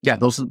 Yeah,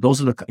 those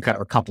are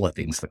a couple of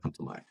things that come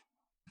to mind.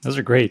 Those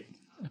are great.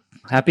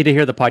 Happy to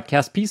hear the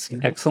podcast piece.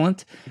 Mm-hmm.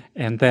 Excellent.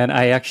 And then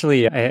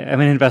I'm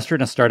an investor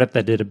in a startup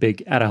that did a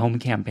big at-home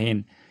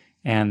campaign,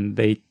 and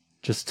they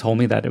just told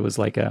me that it was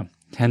like a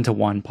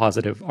 10-to-1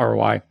 positive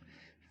ROI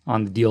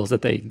on the deals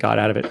that they got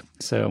out of it.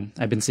 So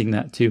I've been seeing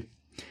that too.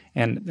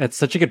 And that's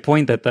such a good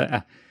point that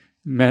the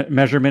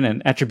measurement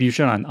and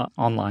attribution on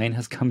online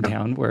has come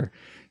down, where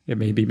it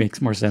maybe makes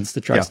more sense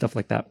to try stuff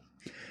like that.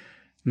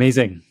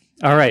 Amazing.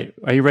 All right.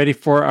 Are you ready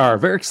for our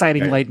very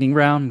exciting lightning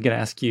round? I'm going to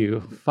ask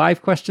you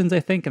 5 questions, I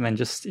think, and then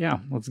just,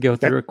 let's go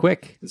through it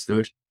quick. Let's do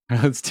it.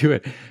 Let's do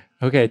it.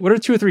 Okay. What are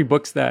 2 or 3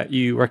 books that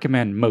you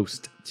recommend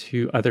most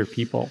to other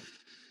people?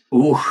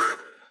 Ooh,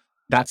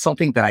 that's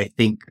something that I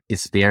think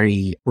is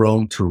very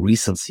prone to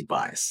recency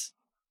bias,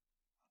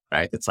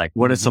 right? It's like,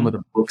 what are some of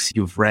the books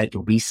you've read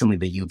recently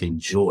that you've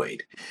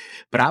enjoyed?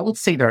 But I would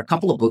say there are a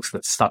couple of books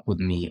that stuck with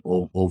me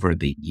over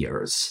the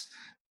years.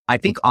 I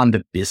think on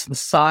the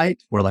business side,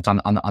 or like on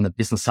the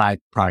business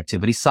side,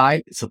 productivity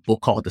side, it's a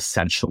book called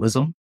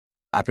Essentialism.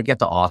 I forget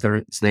the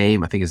author's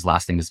name. I think his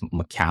last name is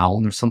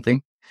McCown or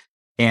something.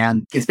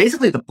 And it's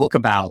basically the book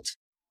about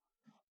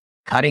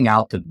cutting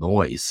out the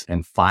noise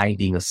and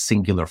finding a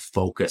singular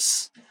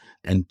focus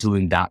and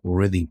doing that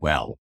really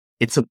well.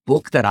 It's a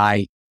book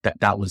that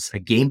was a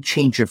game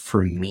changer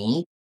for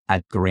me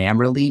at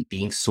Grammarly,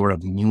 being sort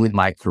of new in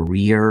my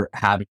career,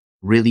 having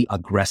really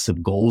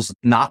aggressive goals,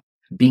 not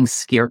being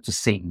scared to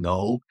say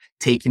no,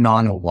 taking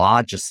on a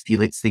lot, just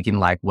thinking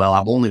like, well,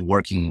 I'm only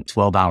working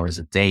 12 hours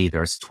a day.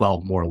 There's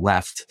 12 more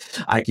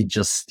left. I could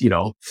just,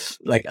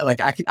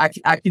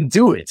 I can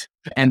do it.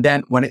 And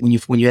then when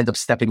you end up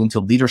stepping into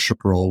a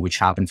leadership role, which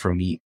happened for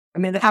me, I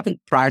mean, it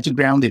happened prior to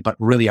Grounded, but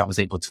really I was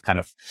able to kind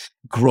of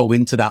grow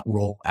into that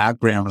role at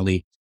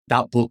Grammarly.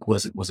 That book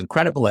was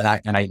incredible.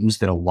 And I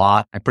used it a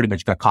lot. I pretty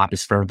much got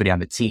copies for everybody on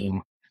the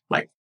team,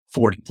 like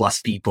 40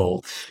 plus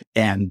people.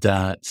 And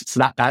so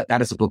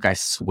that is a book I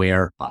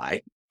swear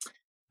by.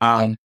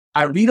 I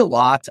read a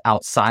lot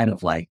outside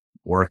of like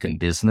work and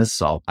business.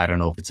 So I don't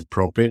know if it's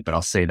appropriate, but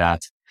I'll say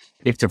that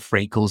Viktor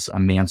Frankl's A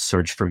Man's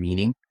Search for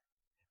Meaning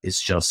is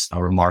just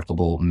a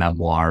remarkable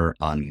memoir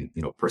on,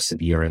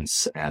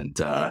 perseverance. And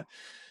I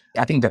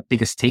think the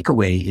biggest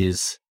takeaway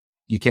is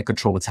you can't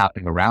control what's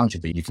happening around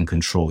you, but you can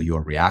control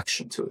your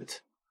reaction to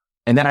it.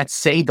 And then I'd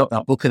say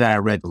a book that I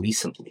read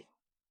recently,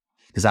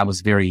 because I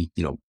was very,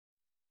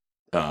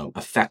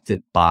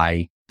 affected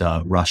by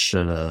the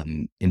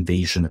Russian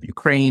invasion of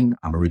Ukraine.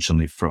 I'm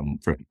originally from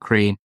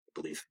Ukraine. I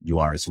believe you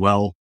are as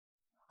well.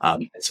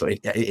 So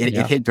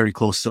it hit very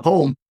close to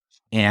home.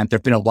 And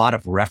there've been a lot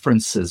of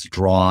references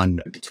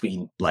drawn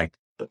between like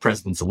the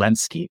President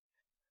Zelensky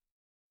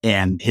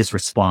and his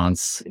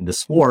response in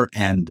this war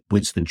and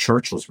Winston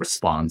Churchill's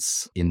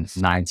response in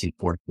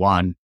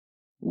 1941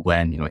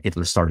 when,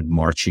 Hitler started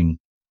marching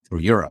through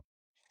Europe.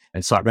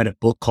 And so I read a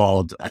book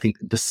called, I think,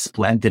 The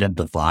Splendid and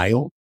the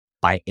Vile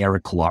by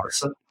Eric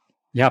Larson.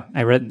 Yeah,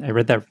 I read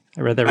that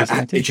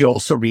recently too. Did you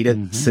also read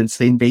it since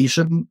the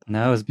invasion?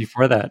 No, it was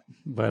before that,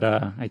 but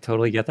I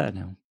totally get that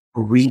now.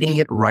 Reading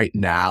it right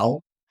now,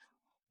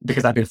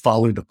 because I've been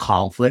following the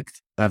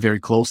conflict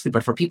very closely,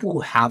 but for people who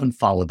haven't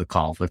followed the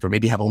conflict or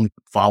maybe have only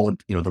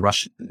followed, the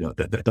Russian,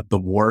 the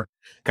war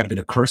kind of in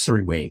a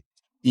cursory way,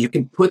 you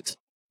can put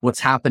what's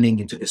happening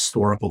into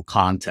historical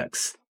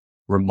context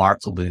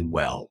remarkably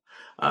well.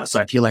 So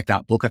I feel like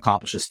that book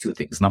accomplishes 2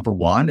 things. Number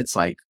one, it's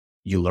like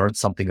you learn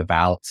something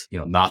about,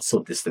 not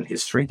so distant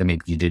history that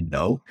maybe you didn't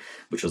know,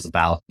 which was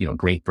about,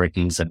 Great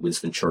Britain's and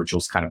Winston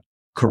Churchill's kind of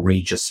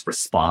courageous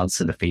response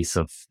in the face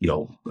of,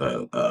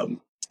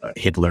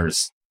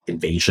 Hitler's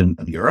invasion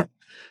of Europe.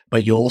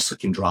 But you also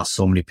can draw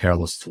so many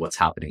parallels to what's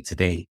happening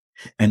today.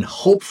 And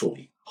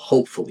hopefully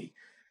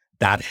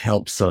that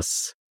helps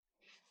us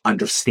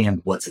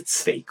understand what's at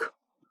stake.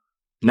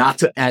 Not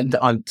to end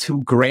on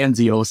too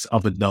grandiose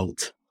of a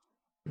note.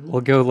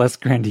 We'll go less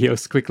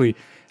grandiose quickly,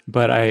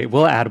 but I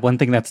will add one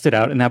thing that stood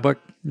out in that book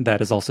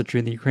that is also true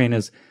in the Ukraine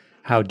is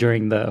how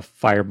during the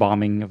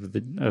firebombing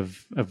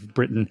of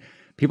Britain,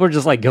 people are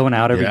just like going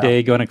out every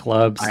day, going to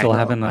clubs, still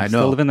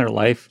living their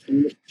life.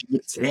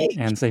 Today,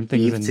 and same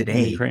things in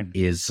Ukraine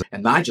is,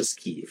 and not just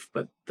Kyiv,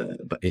 but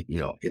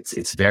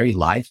it's very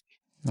live.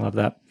 I love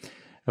that.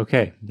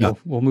 Okay,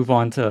 we'll move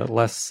on to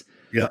less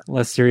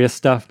serious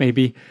stuff.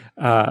 Maybe.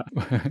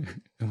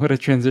 What a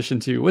transition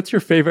to. What's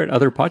your favorite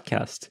other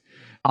podcast?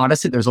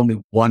 Honestly, there's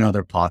only one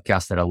other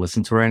podcast that I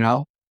listen to right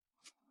now.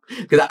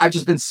 Because I've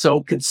just been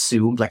so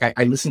consumed. Like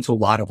I listen to a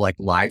lot of like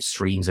live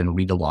streams and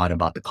read a lot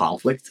about the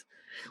conflict,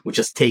 which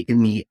has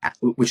taken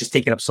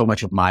up so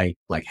much of my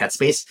like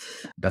headspace.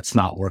 That's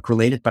not work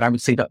related, but I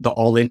would say that the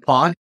All In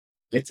Pod.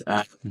 It's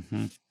I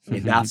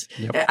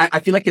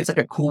feel like it's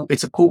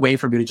a cool way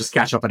for me to just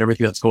catch up on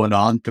everything that's going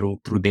on through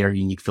their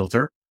unique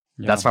filter.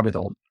 Yeah. That's probably the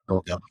only.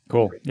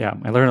 Cool. Yeah,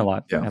 I learned a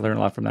lot. Yeah. I learned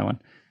a lot from that one.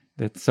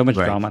 There's so much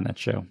drama on that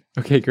show.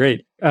 Okay,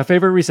 great.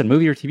 Favorite recent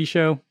movie or TV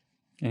show?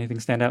 Anything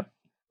stand out?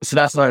 So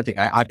that's another thing.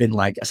 I've been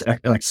like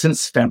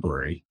since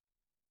February,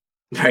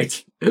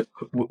 right?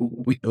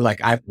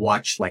 I've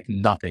watched like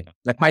nothing.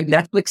 Like my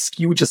Netflix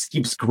queue just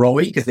keeps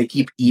growing because they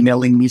keep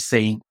emailing me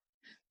saying,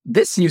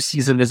 this new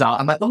season is out.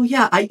 I'm like, oh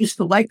yeah, I used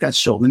to like that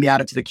show. Let me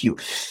add it to the queue.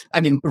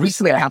 I mean,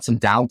 recently I had some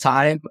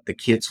downtime. The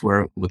kids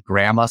were with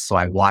grandma, so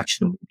I watched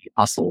the movie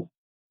Hustle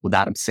with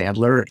Adam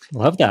Sandler.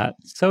 Love that.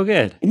 So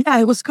good. Yeah,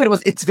 it was good.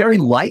 It's very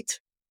light.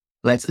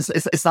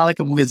 It's not like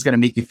a movie that's going to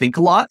make you think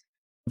a lot,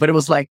 but it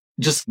was like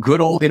just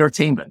good old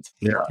entertainment.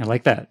 Yeah. I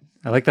like that.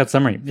 I like that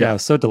summary. Yeah, it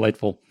was so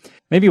delightful.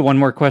 Maybe one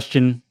more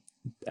question.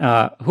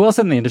 Who else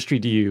in the industry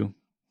do you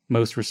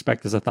most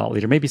respect as a thought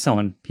leader? Maybe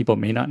someone people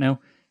may not know,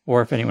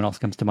 or if anyone else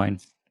comes to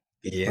mind.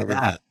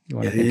 Yeah, You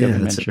want to think of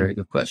and that's a mention. very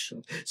good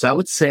question. So I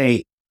would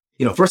say,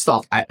 first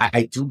off,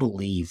 I do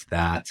believe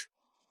that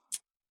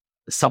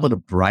some of the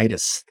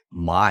brightest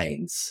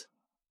minds,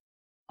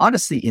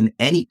 honestly, in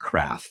any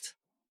craft,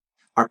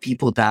 are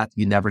people that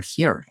you never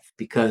hear of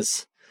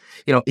because,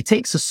 it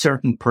takes a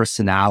certain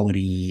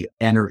personality,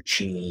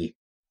 energy,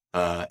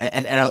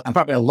 and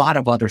probably a lot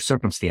of other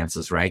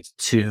circumstances, right,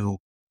 to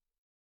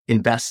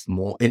invest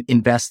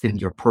in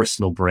your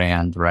personal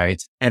brand,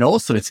 right? And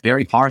also, it's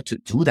very hard to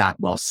do that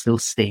while still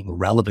staying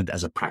relevant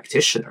as a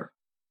practitioner.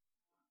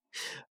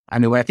 I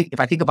mean, if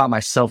I think about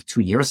myself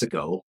 2 years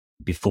ago,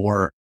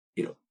 before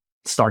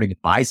starting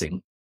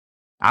advising,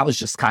 I was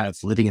just kind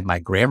of living in my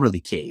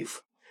Grammarly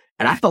cave,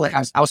 and I felt like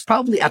I was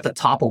probably at the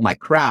top of my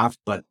craft,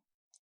 but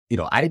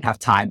I didn't have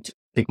time to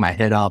pick my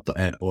head up,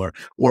 or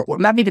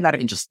maybe not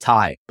even just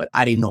time, but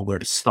I didn't know where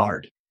to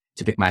start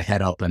to pick my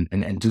head up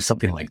and do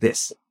something like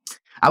this.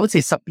 I would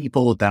say some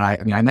people that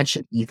I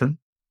mentioned Ethan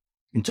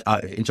in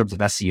terms of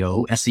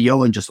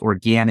SEO and just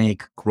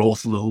organic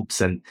growth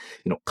loops and,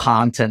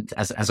 content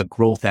as a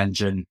growth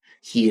engine.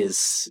 He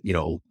is,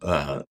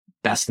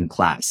 best in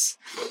class.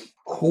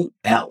 Who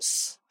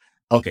else?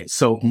 Okay.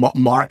 So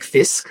Mark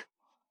Fisk,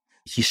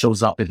 he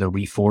shows up in the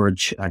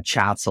Reforge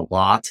chats a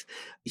lot.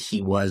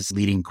 He was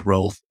leading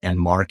growth and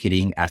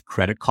marketing at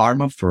Credit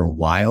Karma for a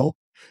while.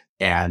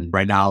 And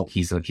right now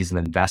he's an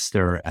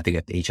investor, I think,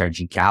 at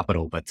HRG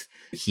Capital, but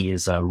he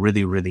is a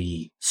really,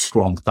 really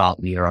strong thought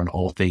leader on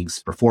all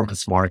things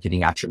performance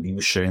marketing,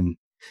 attribution,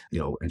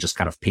 and just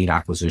kind of paid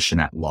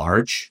acquisition at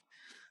large.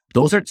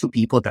 Those are two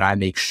people that I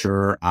make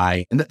sure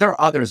and there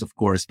are others, of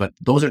course, but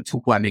those are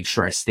two who I make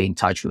sure I stay in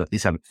touch with at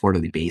least on a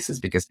quarterly basis,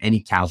 because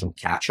any casual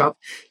catch up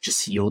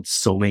just yields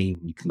so many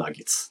unique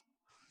nuggets.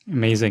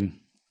 Amazing.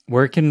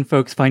 Where can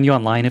folks find you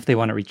online if they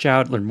want to reach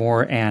out, learn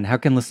more, and how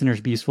can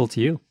listeners be useful to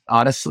you?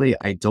 Honestly,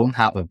 I don't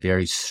have a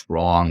very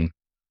strong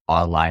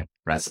online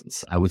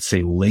presence. I would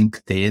say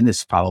LinkedIn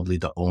is probably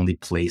the only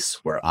place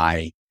where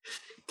I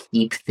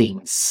keep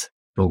things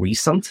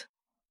recent,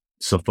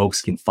 so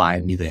folks can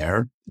find me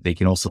there. They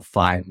can also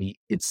find me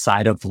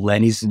inside of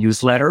Lenny's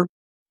newsletter.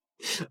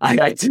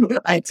 I do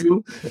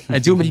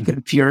make an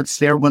appearance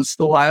there once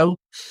in a while,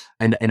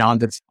 and on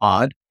this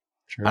pod.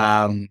 Sure.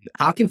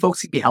 How can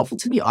folks be helpful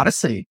to me?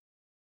 Honestly,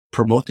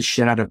 promote the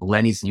shit out of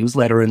Lenny's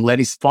newsletter and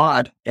Lenny's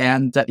pod.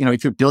 And,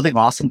 if you're building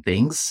awesome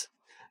things,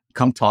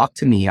 come talk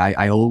to me.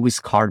 I always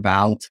carve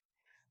out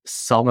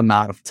some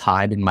amount of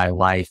time in my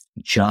life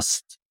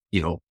just,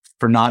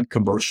 for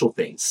non-commercial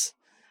things,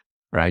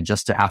 right?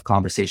 Just to have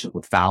conversations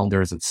with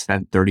founders and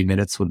spend 30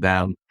 minutes with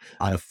them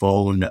on a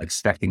phone,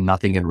 expecting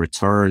nothing in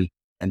return,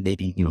 and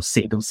maybe,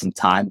 save them some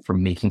time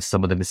from making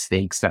some of the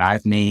mistakes that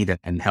I've made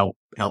and help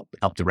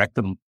direct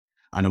them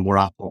on a more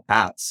optimal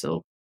path.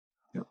 So,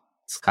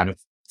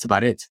 that's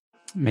about it.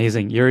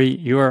 Amazing.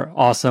 Yuriy, you are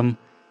awesome.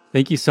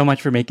 Thank you so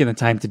much for making the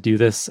time to do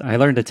this. I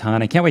learned a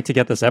ton. I can't wait to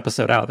get this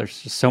episode out.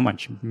 There's just so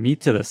much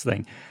meat to this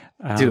thing.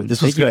 Dude,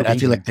 this was good. I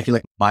feel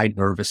like my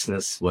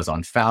nervousness was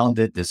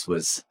unfounded. This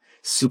was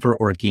super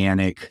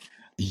organic.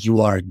 You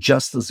are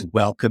just as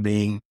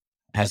welcoming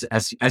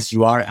as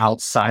you are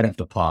outside of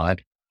the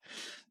pod.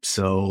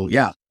 So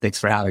yeah, thanks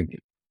for having me.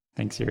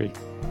 Thanks, Yuriy.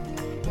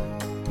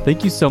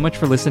 Thank you so much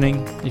for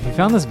listening. If you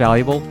found this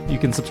valuable, you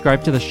can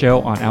subscribe to the show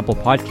on Apple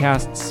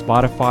Podcasts,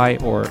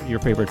 Spotify, or your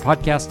favorite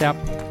podcast app.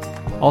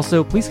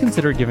 Also, please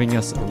consider giving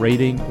us a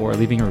rating or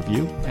leaving a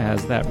review,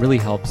 as that really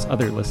helps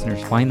other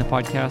listeners find the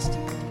podcast.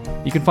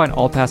 You can find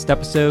all past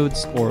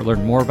episodes or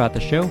learn more about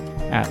the show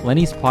at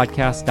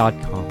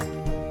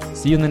lennyspodcast.com.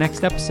 See you in the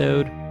next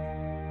episode.